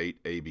some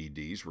state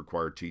ABDs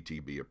require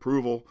TTB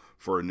approval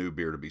for a new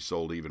beer to be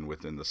sold even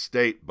within the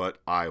state, but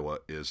Iowa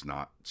is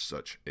not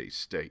such a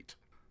state.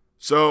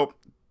 So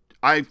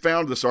I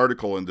found this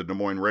article in the Des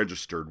Moines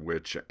Register,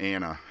 which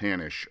Anna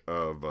Hanisch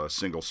of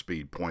Single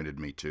Speed pointed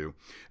me to,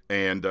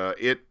 and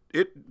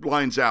it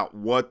lines out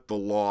what the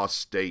law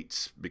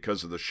states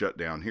because of the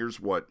shutdown. Here's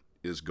what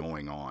is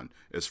going on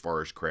as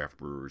far as craft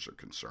brewers are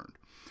concerned.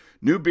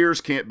 New beers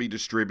can't be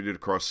distributed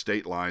across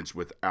state lines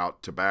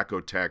without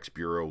Tobacco Tax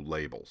Bureau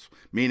labels,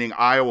 meaning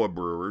Iowa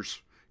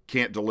brewers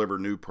can't deliver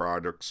new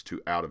products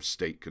to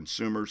out-of-state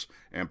consumers,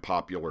 and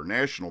popular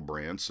national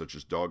brands such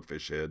as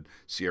Dogfish Head,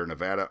 Sierra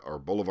Nevada, or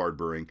Boulevard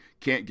Brewing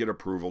can't get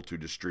approval to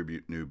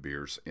distribute new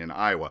beers in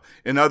Iowa.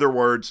 In other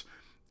words,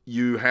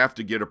 you have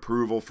to get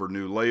approval for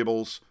new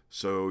labels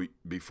so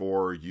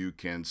before you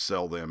can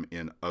sell them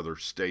in other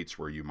states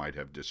where you might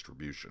have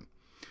distribution.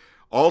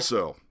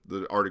 Also,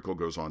 the article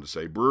goes on to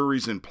say,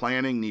 breweries in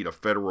planning need a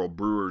federal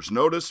brewer's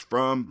notice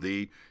from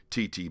the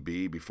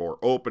TTB before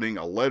opening,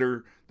 a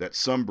letter that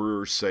some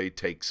brewers say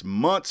takes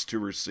months to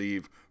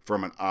receive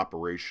from an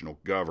operational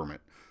government.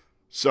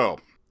 So,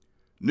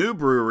 new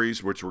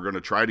breweries, which we're going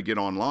to try to get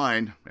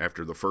online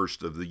after the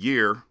first of the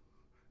year,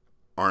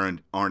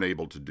 aren't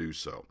able to do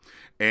so.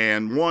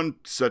 And one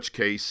such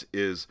case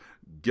is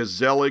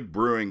Gezellig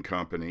Brewing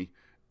Company.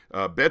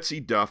 Betsy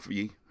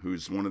Duffy,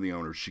 who's one of the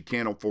owners, she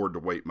can't afford to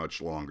wait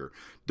much longer.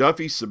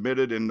 Duffy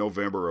submitted in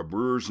November a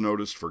brewer's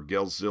notice for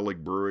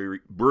Gezellig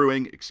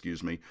Brewing,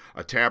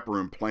 a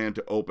taproom planned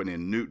to open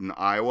in Newton,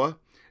 Iowa,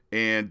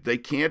 and they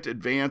can't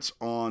advance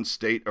on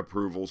state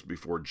approvals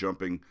before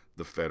jumping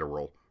the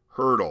federal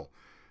hurdle.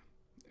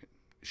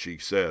 She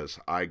says,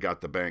 I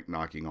got the bank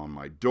knocking on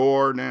my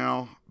door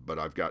now, but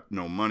I've got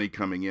no money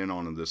coming in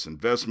on this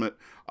investment.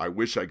 I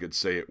wish I could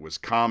say it was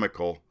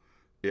comical.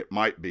 It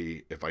might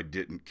be if I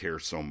didn't care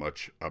so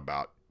much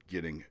about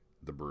getting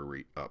the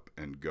brewery up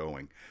and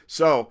going.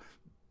 So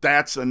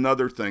that's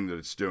another thing that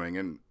it's doing.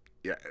 And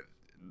yeah,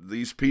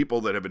 these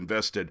people that have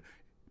invested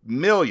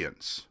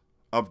millions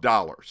of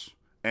dollars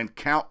and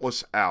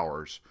countless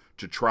hours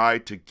to try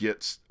to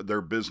get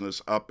their business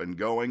up and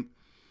going,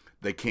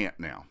 they can't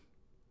now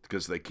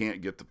because they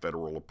can't get the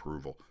federal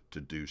approval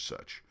to do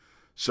such.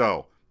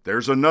 So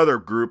there's another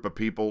group of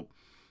people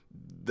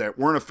that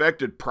weren't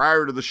affected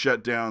prior to the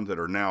shutdown that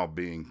are now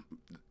being,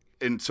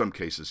 in some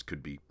cases,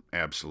 could be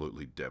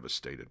absolutely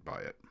devastated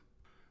by it.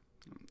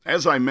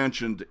 As I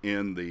mentioned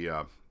in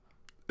the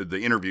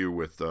interview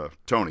with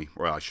Tony,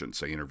 well, I shouldn't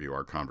say interview,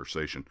 our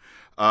conversation,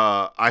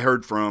 I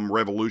heard from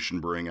Revolution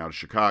Brewing out of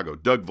Chicago.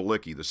 Doug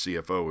Valicki, the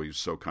CFO, he was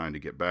so kind to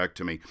get back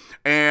to me.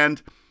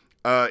 And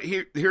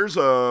here's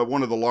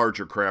one of the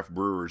larger craft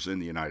brewers in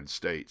the United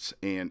States.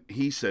 And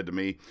he said to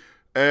me,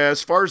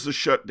 as far as the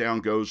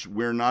shutdown goes,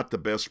 we're not the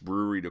best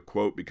brewery to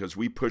quote because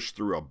we pushed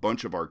through a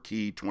bunch of our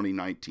key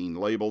 2019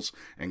 labels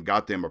and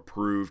got them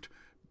approved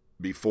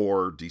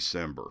before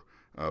December,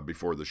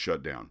 before the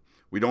shutdown.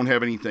 We don't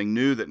have anything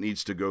new that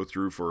needs to go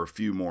through for a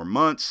few more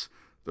months.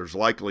 There's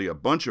likely a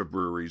bunch of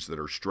breweries that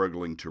are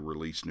struggling to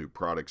release new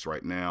products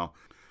right now.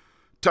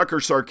 Tucker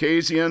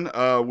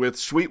Sarkisian with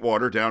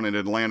Sweetwater down in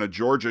Atlanta,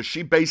 Georgia,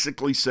 she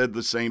basically said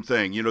the same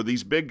thing. You know,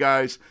 these big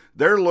guys,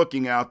 they're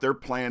looking out, they're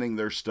planning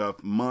their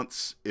stuff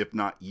months, if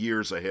not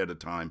years ahead of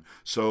time.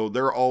 So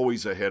they're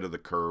always ahead of the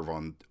curve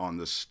on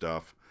this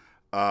stuff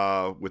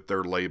with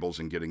their labels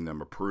and getting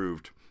them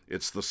approved.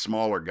 It's the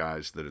smaller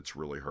guys that it's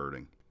really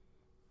hurting.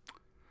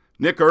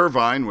 Nick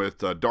Irvine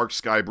with Dark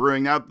Sky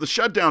Brewing. Now, the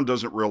shutdown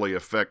doesn't really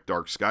affect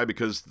Dark Sky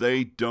because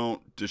they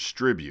don't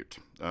distribute.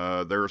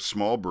 They're a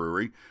small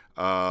brewery.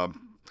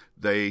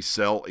 They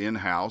sell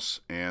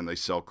in-house and they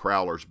sell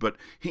crowlers. But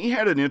he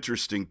had an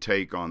interesting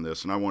take on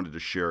this, and I wanted to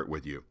share it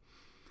with you.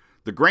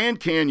 The Grand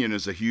Canyon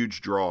is a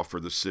huge draw for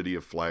the city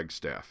of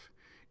Flagstaff.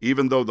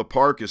 Even though the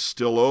park is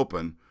still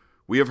open,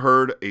 we have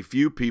heard a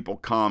few people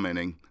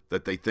commenting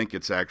that they think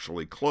it's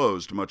actually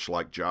closed, much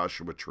like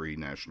Joshua Tree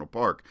National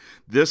Park.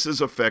 This is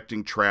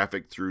affecting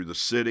traffic through the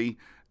city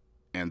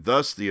and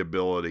thus the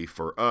ability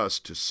for us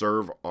to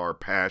serve our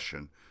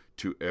passion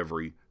to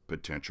every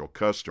potential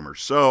customer.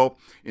 So,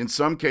 in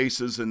some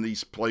cases, in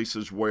these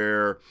places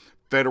where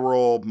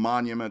federal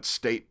monuments,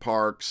 state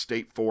parks,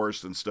 state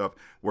forests and stuff,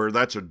 where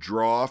that's a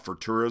draw for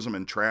tourism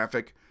and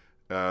traffic,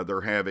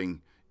 they're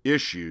having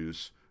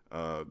issues.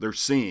 They're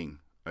seeing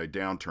a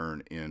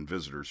downturn in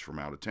visitors from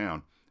out of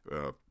town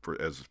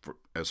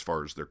as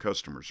far as their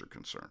customers are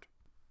concerned.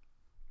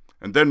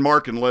 And then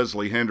Mark and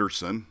Leslie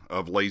Henderson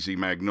of Lazy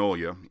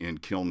Magnolia in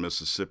Kiln,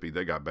 Mississippi,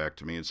 they got back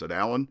to me and said,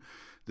 Alan,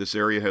 this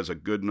area has a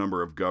good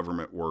number of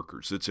government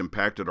workers. It's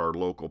impacted our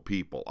local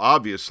people.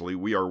 Obviously,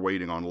 we are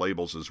waiting on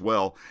labels as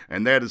well,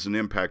 and that is an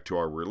impact to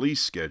our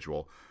release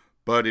schedule,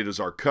 but it is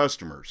our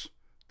customers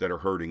that are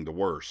hurting the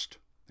worst.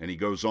 And he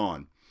goes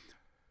on,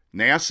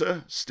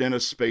 NASA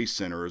Stennis Space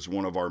Center is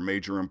one of our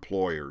major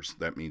employers.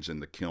 That means in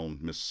the Kiln,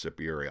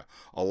 Mississippi area.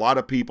 A lot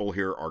of people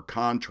here are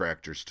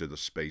contractors to the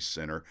Space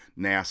Center,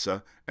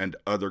 NASA, and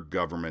other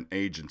government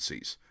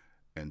agencies.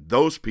 And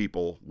those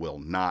people will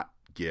not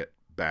get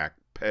back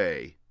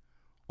pay.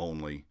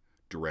 Only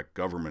direct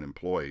government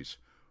employees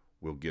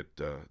will get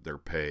their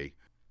pay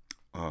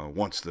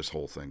once this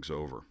whole thing's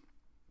over.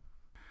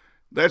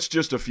 That's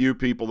just a few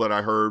people that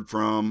I heard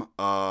from.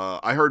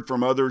 I heard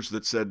from others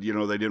that said, you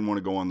know, they didn't want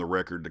to go on the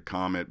record to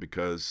comment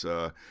because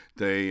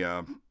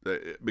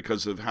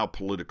because of how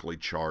politically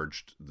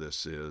charged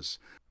this is.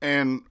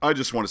 And I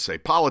just want to say,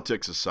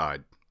 politics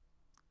aside,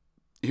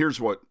 here's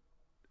what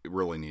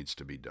really needs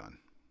to be done.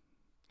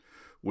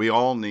 We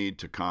all need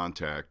to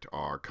contact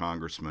our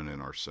congressmen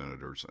and our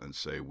senators and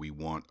say we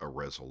want a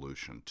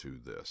resolution to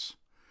this.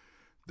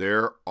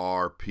 There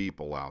are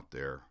people out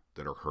there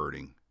that are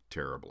hurting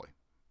terribly,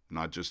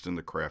 not just in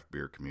the craft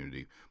beer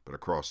community, but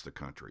across the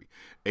country.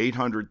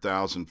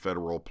 800,000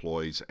 federal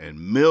employees and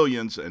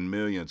millions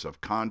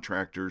of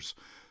contractors,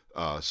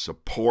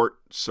 support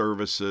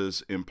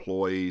services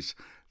employees,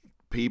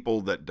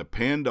 people that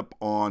depend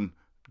upon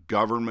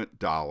government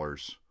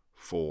dollars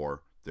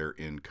for their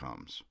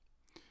incomes.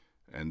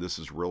 And this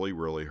is really,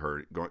 really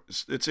hurting.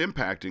 It's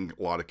impacting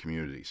a lot of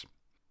communities.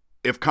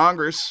 If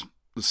Congress,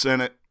 the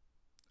Senate,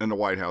 and the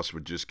White House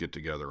would just get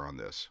together on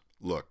this.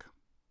 Look,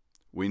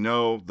 we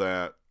know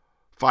that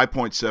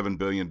 $5.7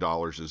 billion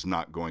is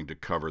not going to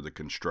cover the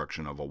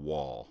construction of a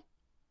wall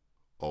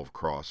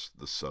across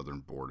the southern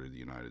border of the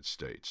United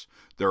States.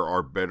 There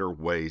are better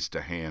ways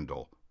to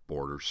handle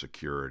border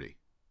security.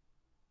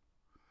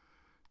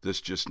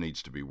 This just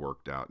needs to be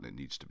worked out and it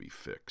needs to be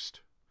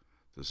fixed.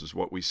 This is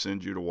what we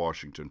send you to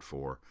Washington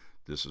for.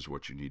 This is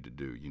what you need to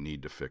do. You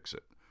need to fix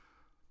it.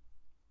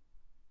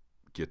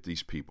 Get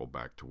these people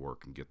back to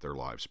work and get their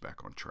lives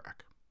back on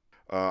track.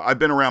 I've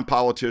been around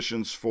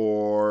politicians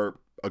for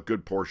a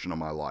good portion of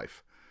my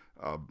life.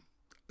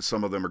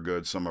 Some of them are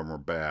good, some of them are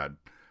bad.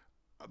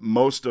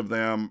 Most of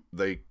them,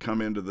 they come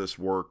into this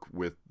work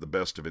with the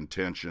best of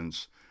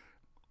intentions.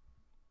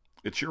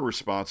 It's your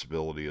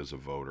responsibility as a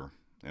voter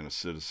and a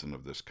citizen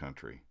of this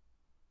country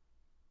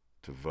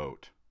to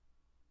vote,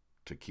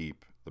 to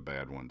keep the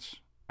bad ones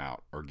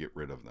out or get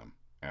rid of them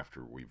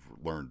after we've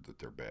learned that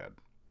they're bad.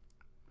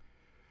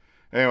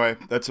 Anyway,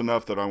 that's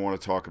enough that I want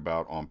to talk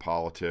about on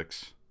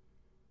politics.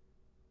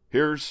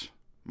 Here's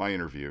my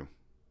interview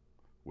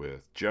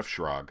with Jeff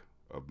Schrag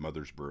of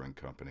Mother's Brewing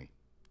Company.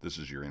 This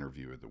is your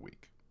interview of the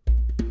week.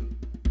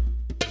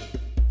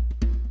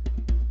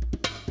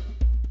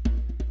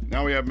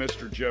 Now we have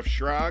Mr. Jeff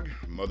Schrag,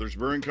 Mother's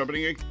Brewing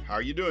Company. How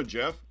are you doing,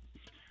 Jeff?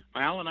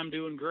 Alan, I'm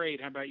doing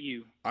great. How about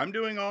you? I'm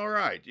doing all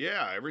right.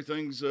 Yeah,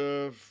 everything's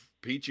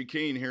peachy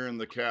keen here in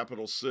the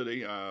capital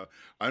city. I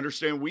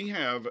understand we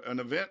have an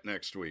event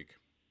next week.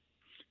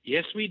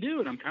 Yes, we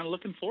do, and I'm kind of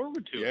looking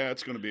forward to it. Yeah,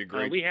 it's going to be a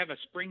great... We have a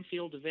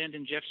Springfield event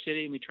in Jeff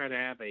City, and we try to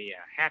have a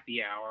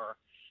happy hour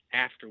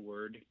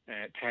afterward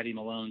at Patty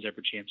Malone's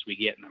every chance we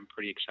get, and I'm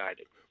pretty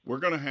excited. We're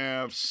going to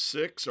have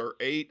 6 or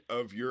 8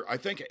 of your... I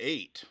think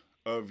 8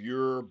 of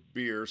your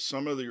beers,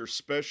 some of your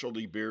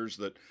specialty beers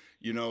that,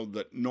 you know,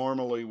 that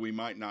normally we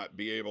might not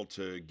be able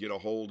to get a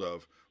hold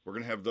of. We're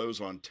going to have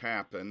those on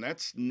tap, and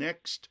that's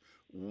next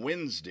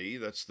Wednesday.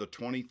 That's the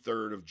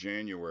 23rd of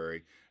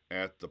January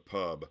at the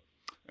pub.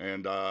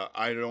 And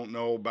I don't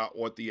know about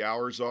what the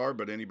hours are,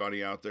 but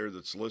anybody out there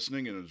that's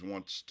listening and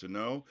wants to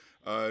know,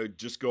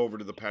 just go over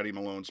to the Patty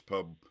Malone's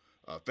Pub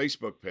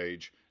Facebook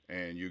page,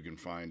 and you can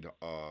find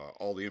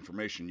all the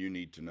information you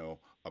need to know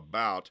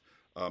about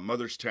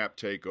Mother's Tap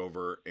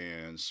Takeover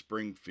and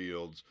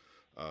Springfield's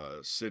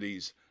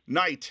city's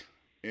night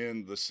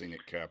in the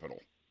scenic capital.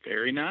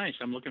 Very nice.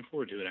 I'm looking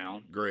forward to it,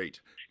 Alan. Great.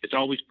 It's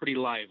always pretty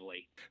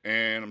lively.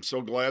 And I'm so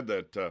glad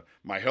that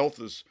my health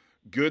is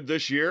good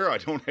this year. I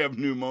don't have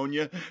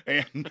pneumonia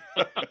and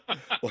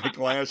like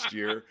last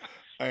year,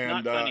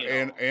 and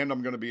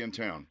I'm going to be in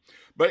town.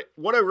 But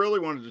what I really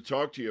wanted to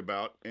talk to you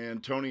about,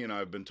 and Tony and I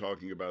have been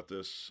talking about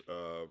this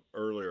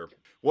earlier.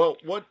 Well,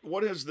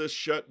 what is this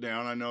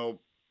shutdown? I know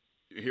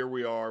here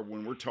we are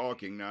when we're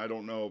talking now. I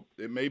don't know.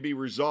 It may be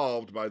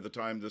resolved by the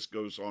time this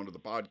goes on to the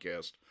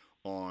podcast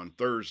on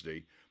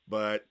Thursday,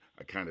 but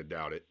I kind of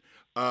doubt it.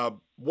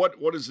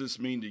 What does this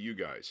mean to you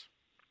guys?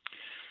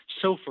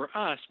 So for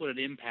us, what it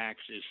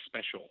impacts is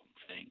special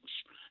things.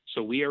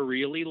 So we are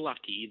really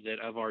lucky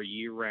that of our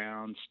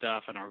year-round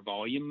stuff and our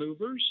volume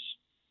movers,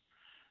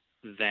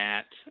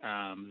 that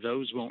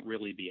those won't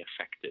really be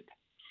affected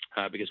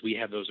because we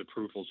have those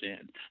approvals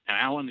in. Now,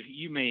 Alan,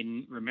 you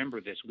may remember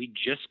this. We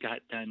just got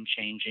done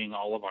changing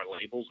all of our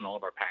labels and all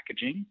of our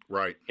packaging.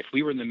 Right. If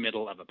we were in the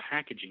middle of a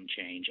packaging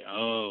change,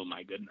 oh,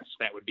 my goodness,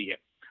 that would be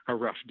a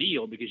rough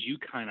deal because you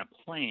kind of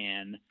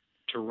plan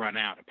to run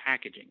out of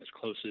packaging as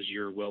close as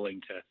you're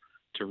willing to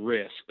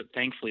risk. But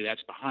thankfully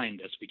that's behind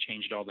us. We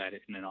changed all that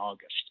in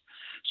August.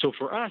 So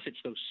for us,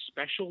 it's those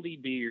specialty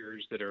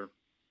beers that are,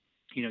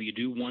 you know, you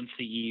do once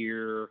a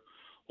year,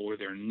 or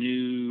they're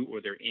new,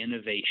 or they're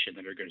innovation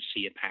that are going to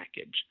see a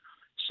package.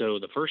 So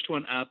the first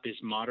one up is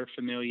Mater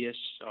Familias,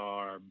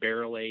 our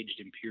barrel-aged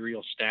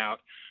Imperial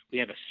Stout. We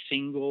have a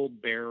single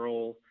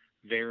barrel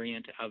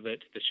variant of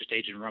it that's just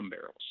aged in rum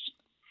barrels.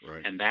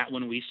 Right. And that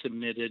one we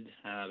submitted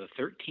the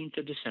 13th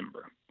of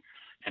December.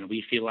 And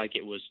we feel like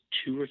it was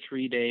 2 or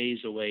 3 days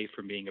away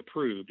from being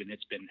approved, and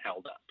it's been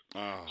held up.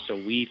 Oh. So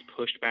we've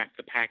pushed back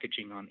the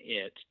packaging on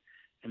it.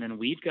 And then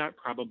we've got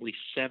probably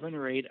 7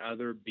 or 8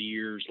 other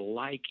beers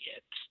like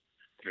it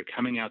that are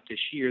coming out this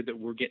year that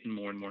we're getting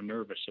more and more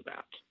nervous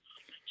about.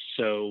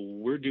 So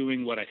we're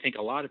doing what I think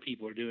a lot of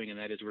people are doing, and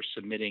that is we're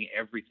submitting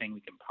everything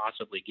we can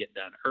possibly get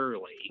done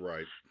early,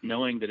 right,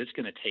 knowing that it's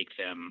going to take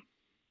them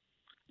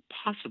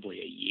possibly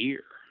a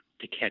year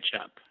to catch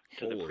up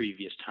to the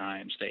previous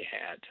times they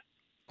had.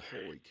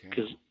 Holy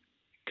cow.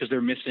 because they're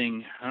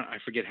missing, I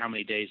forget how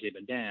many days they've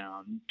been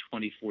down,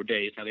 24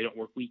 days. Now, they don't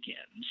work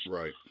weekends.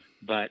 Right.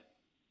 But,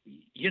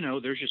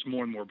 there's just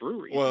more and more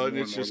breweries, well, and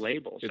more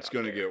labels. It's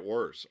going to get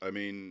worse. I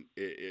mean,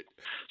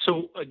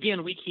 So,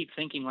 again, we keep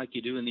thinking like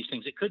you do in these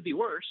things. It could be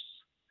worse.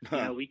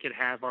 We could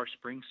have our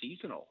spring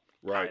seasonal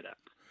tied up.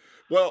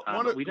 Well,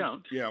 we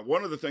don't. Yeah,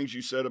 one of the things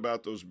you said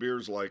about those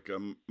beers like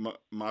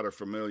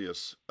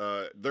Materfamilias,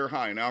 they're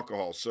high in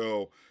alcohol,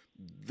 so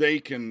they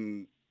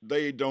don't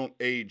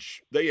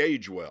age. They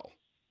age well,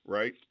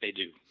 right? They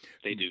do.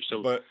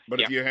 So, but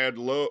if you had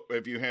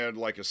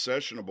like a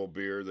sessionable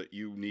beer that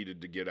you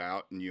needed to get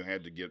out and you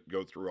had to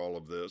go through all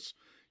of this,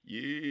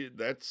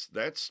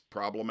 that's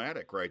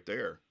problematic right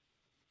there.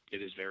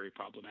 It is very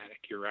problematic.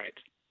 You're right.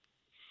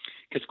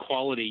 Because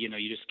quality,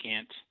 you just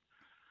can't.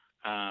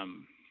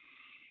 And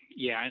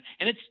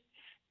it's,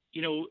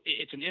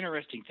 it's an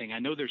interesting thing. I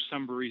know there's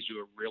some breweries do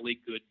a really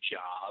good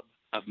job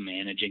of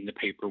managing the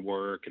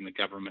paperwork and the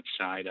government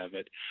side of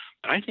it.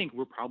 But I think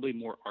we're probably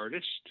more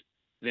artist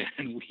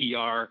than we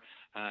are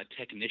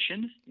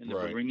technician in the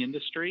brewing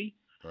industry.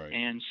 Right.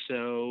 And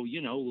so,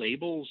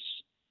 labels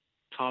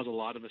cause a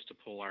lot of us to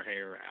pull our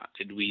hair out.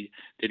 Did we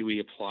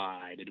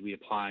apply? Did we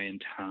apply in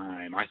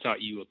time? I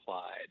thought you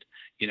applied.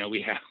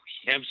 We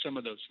have some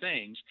of those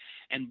things.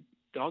 And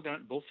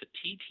doggone, both the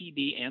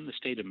TTB and the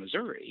state of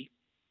Missouri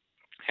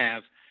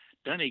have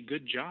done a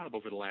good job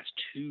over the last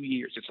 2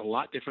 years. It's a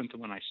lot different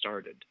than when I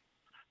started.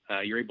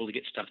 You're able to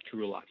get stuff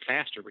through a lot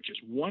faster, which is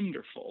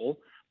wonderful,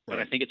 but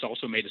I think it's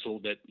also made us a little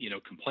bit,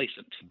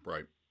 complacent.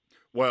 Right.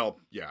 Well,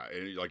 yeah,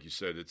 like you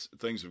said,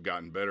 things have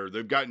gotten better.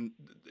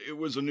 It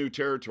was a new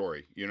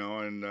territory,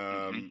 and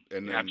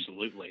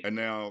Absolutely. And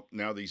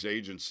now these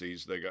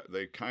agencies,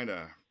 they kind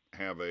of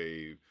have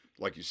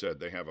like you said,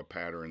 they have a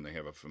pattern, they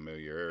have a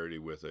familiarity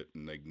with it,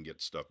 and they can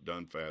get stuff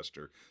done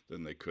faster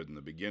than they could in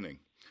the beginning.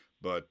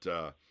 But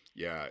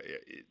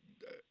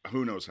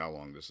who knows how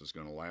long this is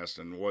going to last,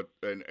 and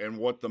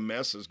what the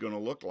mess is going to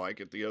look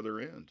like at the other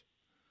end.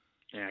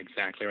 Yeah,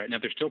 exactly right. Now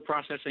they're still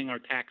processing our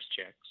tax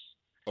checks.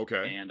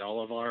 Okay. And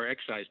all of our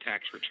excise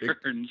tax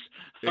returns.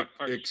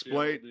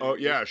 Explain. Oh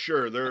yeah,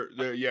 sure. They're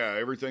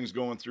everything's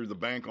going through the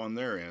bank on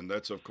their end.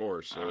 That's of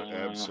course,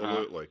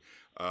 absolutely.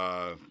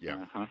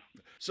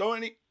 So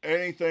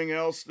anything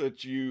else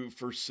that you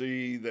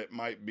foresee that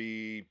might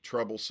be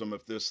troublesome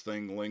if this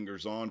thing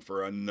lingers on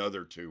for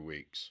another 2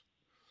 weeks?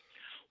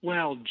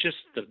 Well, just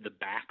the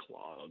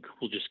backlog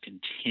will just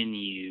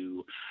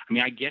continue. I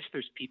mean, I guess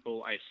there's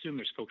people, I assume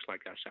there's folks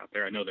like us out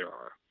there, I know there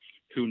are,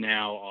 who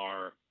now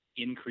are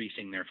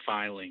increasing their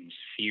filings,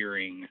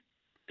 fearing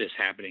this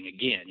happening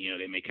again.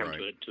 They may come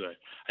to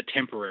a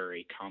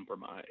temporary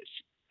compromise.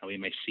 We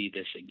may see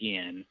this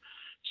again.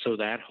 So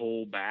that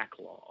whole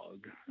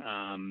backlog,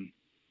 I'm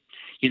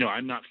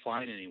not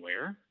flying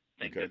anywhere,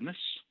 thank goodness.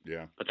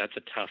 Yeah. But that's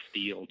a tough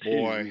deal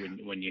too.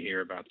 When you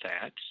hear about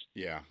that.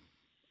 Yeah.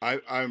 I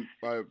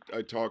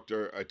talked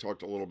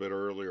a little bit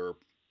earlier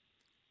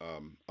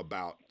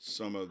about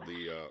some of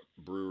the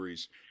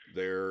breweries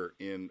there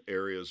in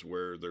areas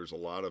where there's a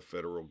lot of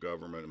federal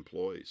government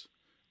employees,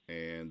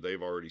 and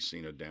they've already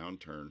seen a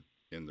downturn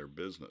in their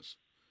business,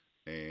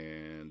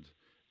 and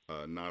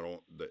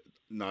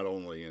not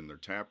only in their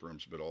tap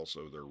rooms but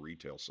also their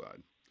retail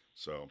side.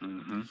 So.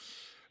 Mm-hmm.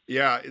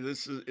 Yeah,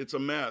 it's a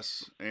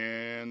mess,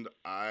 and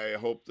I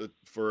hope that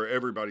for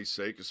everybody's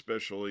sake,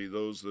 especially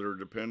those that are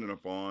dependent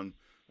upon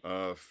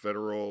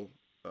federal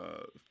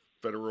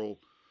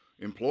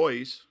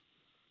employees,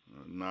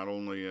 not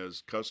only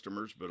as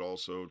customers but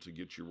also to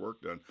get your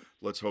work done.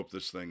 Let's hope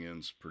this thing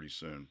ends pretty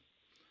soon.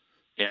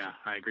 Yeah,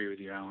 I agree with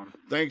you, Alan.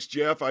 Thanks,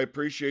 Jeff. I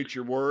appreciate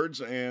your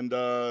words, and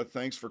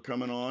thanks for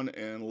coming on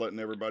and letting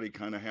everybody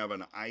kind of have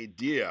an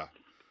idea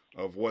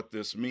of what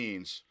this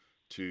means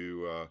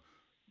to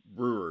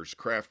brewers,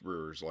 craft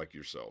brewers like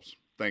yourselves.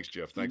 Thanks,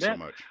 Jeff. Thanks so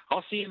much.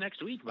 I'll see you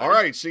next week, buddy. All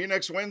right, see you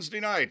next Wednesday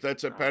night.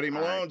 That's at Patty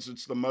Malone's.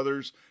 It's the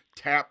Mother's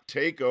Tap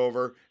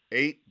Takeover.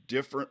 8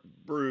 different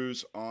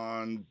brews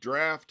on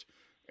draft.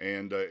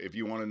 And if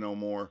you want to know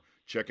more,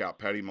 check out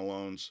Patty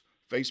Malone's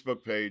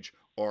Facebook page,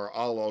 or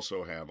I'll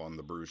also have on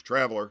the Brews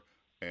Traveler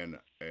and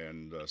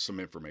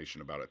some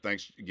information about it.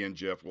 Thanks again,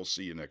 Jeff. We'll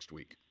see you next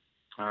week.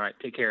 All right.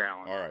 Take care,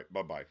 Alan. All right.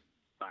 Bye-bye.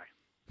 Bye.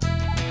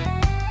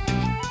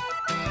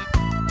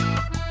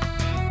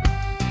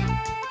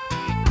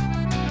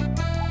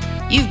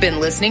 You've been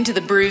listening to The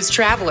Brews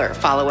Traveler.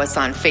 Follow us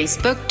on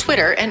Facebook,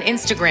 Twitter, and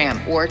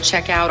Instagram, or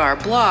check out our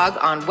blog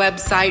on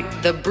website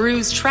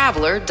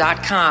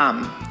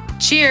thebrewstraveler.com.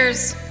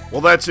 Cheers!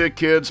 Well, that's it,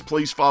 kids.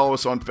 Please follow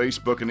us on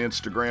Facebook and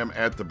Instagram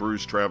at The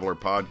Brews Traveler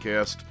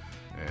Podcast,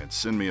 and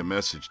send me a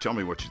message. Tell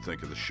me what you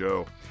think of the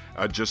show.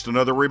 Just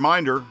another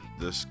reminder,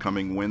 this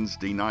coming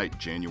Wednesday night,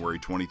 January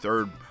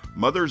 23rd,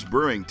 Mother's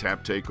Brewing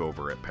Tap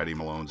Takeover at Patty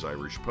Malone's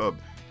Irish Pub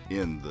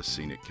in the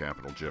scenic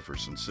capital,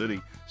 Jefferson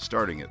City,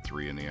 starting at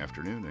 3 in the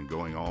afternoon and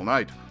going all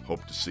night.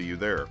 Hope to see you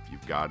there. If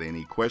you've got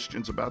any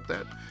questions about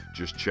that,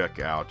 just check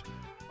out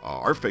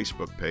our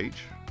Facebook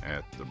page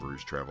at the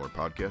Brews Traveler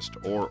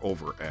Podcast or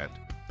over at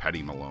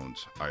Patty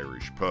Malone's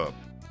Irish Pub.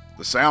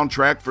 The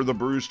soundtrack for The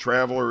Brews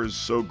Traveler is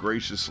so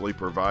graciously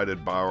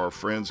provided by our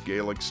friends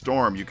Gaelic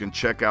Storm. You can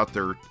check out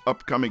their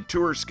upcoming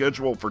tour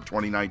schedule for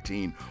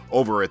 2019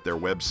 over at their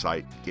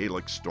website,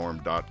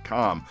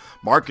 GaelicStorm.com.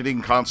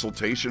 Marketing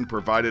consultation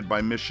provided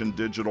by Mission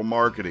Digital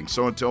Marketing.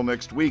 So until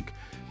next week,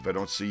 if I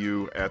don't see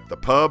you at the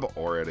pub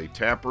or at a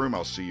tap room,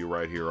 I'll see you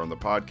right here on the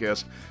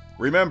podcast.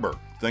 Remember,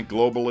 think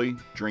globally,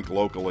 drink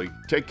locally,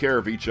 take care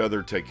of each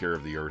other, take care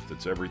of the earth.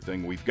 It's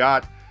everything we've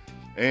got.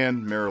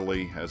 And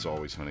merrily, as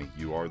always, honey,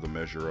 you are the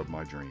measure of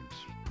my dreams.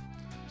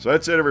 So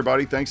that's it,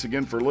 everybody. Thanks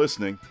again for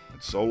listening.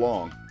 And so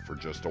long for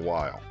just a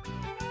while.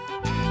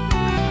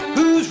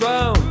 Who's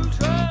round?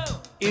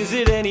 Is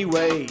it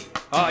anyway?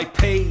 I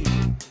paid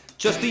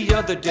just the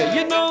other day.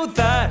 You know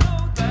that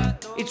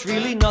it's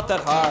really not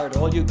that hard.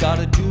 All you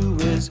gotta do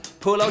is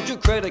pull out your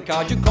credit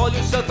card. You call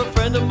yourself a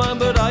friend of mine,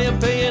 but I am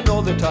paying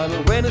all the time.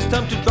 And when it's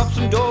time to drop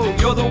some dough,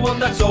 you're the one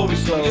that's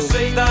always slow. You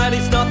say that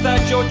it's not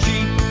that you're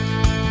cheap.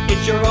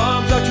 It's your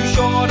arms are too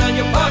short and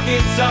your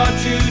pockets are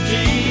too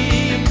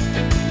deep.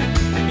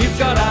 You've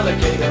got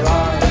alligator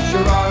arms,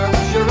 your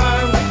arms, your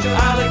arms, your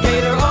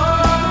alligator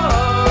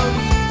arms.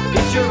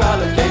 It's your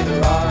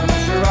alligator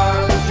arms, your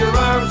arms, your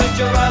arms, it's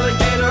your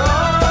alligator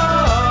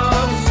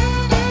arms.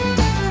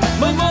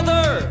 My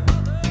mother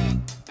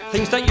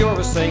thinks that you're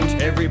a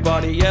saint,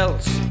 everybody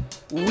else,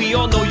 we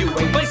all know you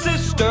ain't. My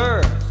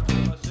sister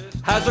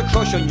has a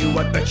crush on you,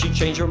 I bet she'd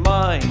change her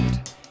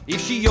mind if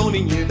she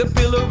only knew the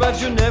bill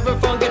arrives, you never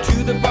found. Get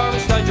to the bar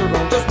and stand your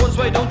own. Just once,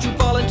 why don't you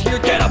volunteer?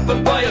 Get up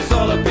and buy us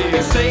all a beer.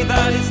 You say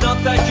that it's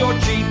not that you're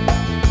cheap.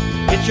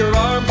 It's your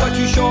arms are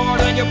too short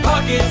and your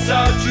pockets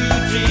are too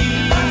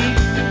deep.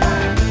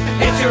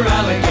 It's your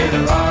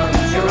alligator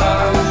arms, your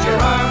arms, your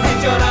arms.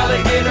 It's your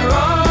alligator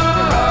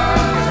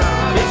arms.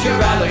 It's your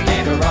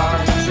alligator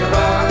arms, your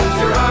arms,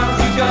 your arms.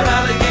 You've got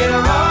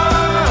alligator arms.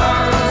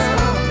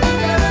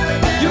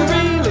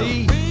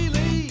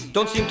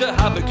 Don't seem to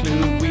have a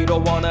clue. We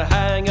don't wanna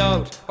hang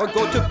out or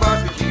go to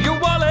bars with you. Your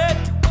wallet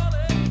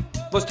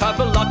must have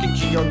a lock and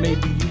key, or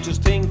maybe you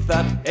just think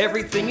that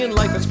everything in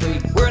life is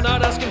free. We're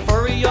not asking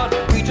for a yacht,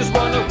 we just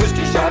want a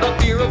whiskey shot. A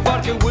beer or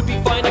vodka would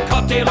be fine, a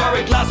cocktail or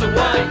a glass of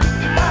wine.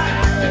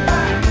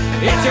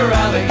 It's your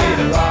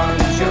alligator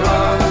arms, your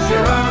arms,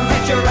 your arms.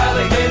 It's your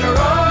alligator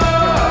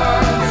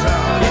arms.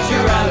 It's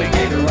your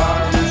alligator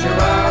arms, your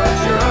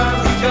arms, your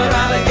arms. You've got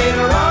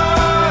alligator arms.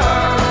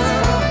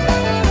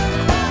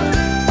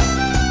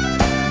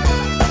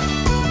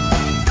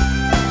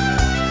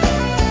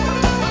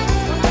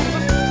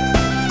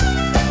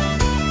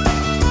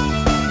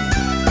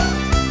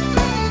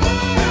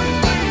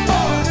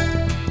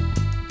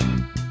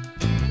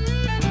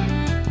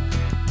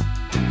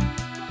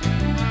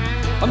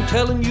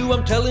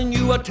 I'm telling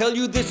you, I tell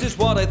you, this is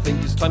what I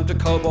think. It's time to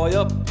cowboy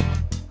up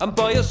and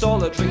buy us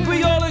all a drink.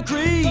 We all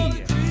agree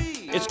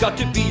it's got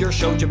to be your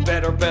show. You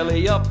better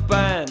belly up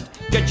and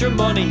get your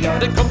money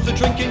out. It comes to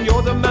drinking,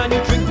 you're the man.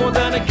 You drink more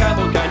than a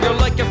camel can. You're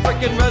like a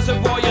frickin'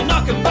 reservoir. You're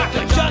knocking back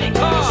like Johnny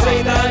Carr. You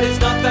say that it's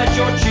not that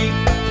you're cheap.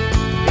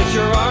 It's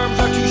your arms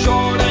are too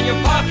short and your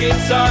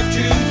pockets are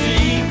too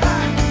deep.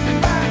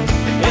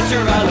 It's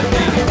your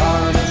alligator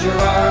arms, your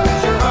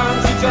arms, your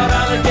arms. You've got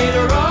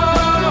alligator arms.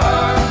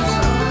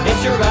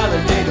 It's your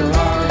alligator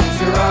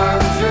arms, your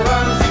arms, your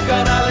arms. You've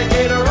got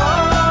alligator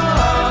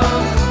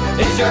arms.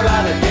 It's your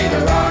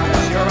alligator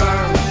arms, your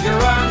arms,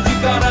 your arms.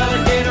 You've got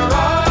alligator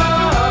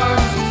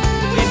arms.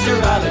 It's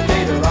your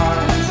alligator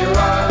arms, your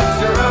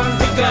arms, your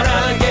arms. You've got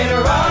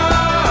alligator arms.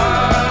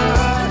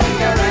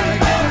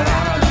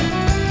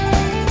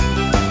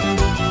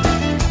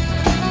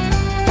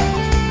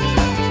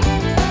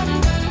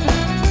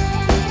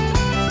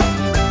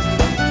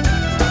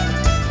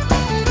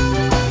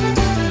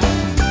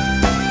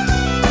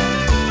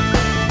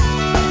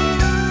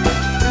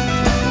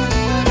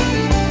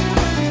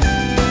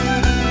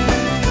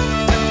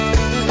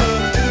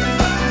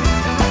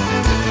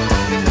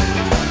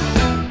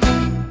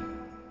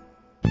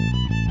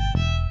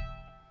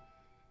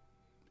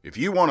 If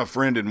you want a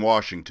friend in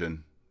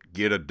Washington,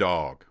 get a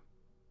dog.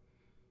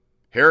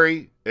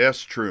 Harry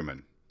S.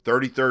 Truman,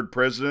 33rd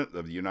President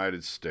of the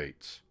United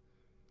States.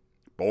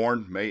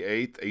 Born May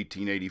 8,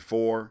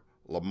 1884,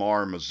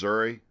 Lamar,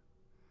 Missouri.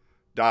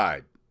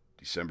 Died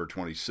December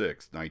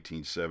 26,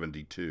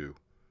 1972,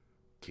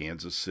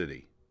 Kansas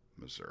City,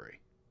 Missouri.